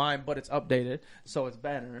back on the mine, but it's updated, so it's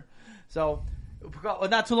better. So,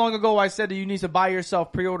 not too long ago, I said that you need to buy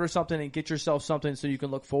yourself, pre-order something, and get yourself something so you can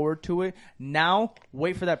look forward to it. Now,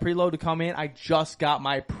 wait for that preload to come in. I just got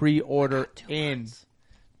my pre-order in.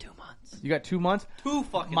 2 months. You got 2 months? 2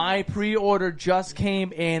 fucking My pre-order just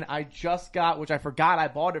came in. I just got, which I forgot I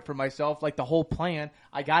bought it for myself, like the whole plan.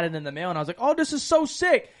 I got it in the mail, and I was like, oh, this is so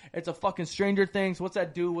sick. It's a fucking Stranger Things. What's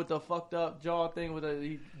that dude with the fucked up jaw thing with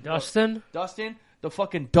Dustin. Dustin? The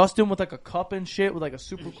fucking Dustin with like a cup and shit with like a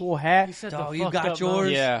super cool hat. Dog, you got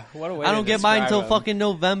yours? Yeah. What a way I to don't get mine describe until them. fucking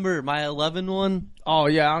November. My 11 one. Oh,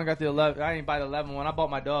 yeah, I don't got the 11. I didn't buy the 11 one. I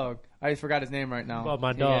bought my dog. I just forgot his name right now. About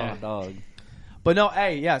my dog. Yeah. Dog. But no,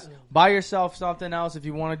 hey, yes, buy yourself something else if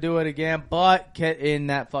you want to do it again, but get in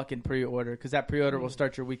that fucking pre-order because that pre-order will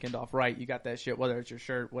start your weekend off right. You got that shit, whether it's your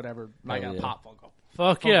shirt, whatever. I Hell got yeah. Pop Funko.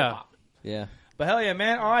 Fuck Funko yeah. Pop. Yeah. But hell yeah,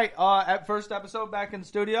 man. All right, at first episode back in the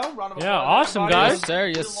studio. Round of applause, Yeah, awesome, everybody. guys. Yes, sir.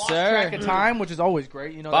 We Yes, lost sir. track of time, which is always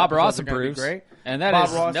great. You know, Bob the Ross episodes are gonna be approves. Great. And that Bob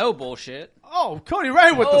is Ross. no bullshit. Oh, Cody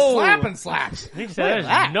Ray with the Oh. slap and slaps. He Look at says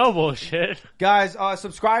that. no bullshit. Guys,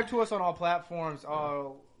 subscribe to us on all platforms.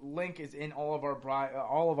 Link is in all of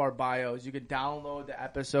our bios. You can download the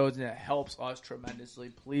episodes, and it helps us tremendously.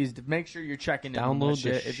 Please make sure you're checking in on that Download the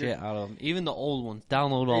shit. If shit you're- out of them. Even the old ones.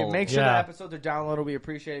 Download all of Make them. sure the Yeah. episodes are downloaded. We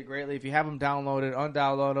appreciate it greatly. If you have them downloaded,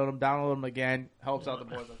 undownload them, download them again. Helps out the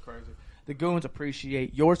boys like crazy. The Goons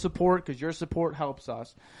appreciate your support because your support helps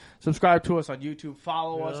us. Subscribe to us on YouTube.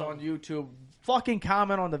 Follow us on YouTube. Fucking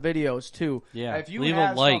comment on the videos too. Yeah. If you Leave a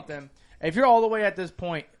have like. something, if you're all the way at this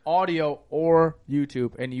point, audio or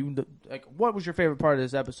YouTube, and you like, what was your favorite part of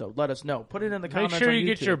this episode? Let us know. Put it in the Make comments. sure on you YouTube.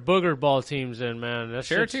 get your booger ball teams in, man. That's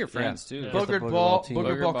Share it to your friends, too. Yeah. Boogered the Booger ball, Ball team.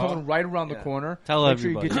 Boogered ball Booger ball. coming right around the Yeah. corner. Tell Make sure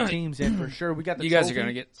you everybody. get your teams in for sure. We got the You guys are trophy. going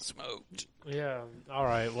to get smoked. Yeah. All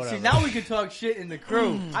right. Whatever. See, now we can talk shit in the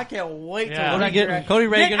crew. I can't wait to Yeah. look Cody, at your ass. Cody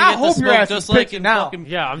Ray Nick, gonna I get the hope your smoke ass just is like pitching in now. fucking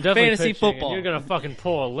Yeah, I'm definitely fantasy pitching, and football. You're gonna fucking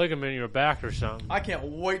pull a ligament in your back or something. I can't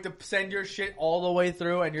wait to send your shit all the way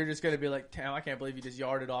through, and you're just gonna be like, "Damn, I can't believe you just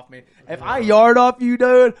yarded off me." If I yard off you,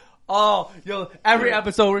 dude, every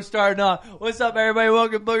episode we're starting off. What's up, everybody?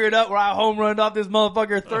 Welcome, Boogered Up. Where I home run off this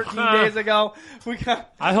motherfucker 13 days ago. We got.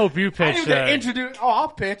 I hope you I pitch need that. to introduce. Oh, I'll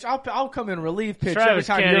pitch. I'll come in relief pitch Travis every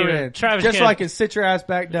time can't you're even- in, Travis just so can't- I can sit your ass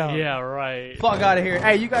back down. Yeah, right. Fuck out of here.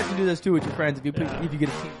 Hey, you guys can do this too with your friends if you get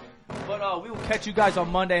a team. But we will catch you guys on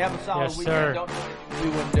Monday. Have a solid Yes, weekend. sir. Don't do anything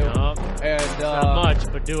we wouldn't do. Yup. And Not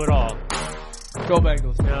much, but do it all. go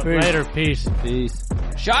Bengals. Yeah, Peace. later. Peace. Peace.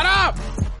 Shut up!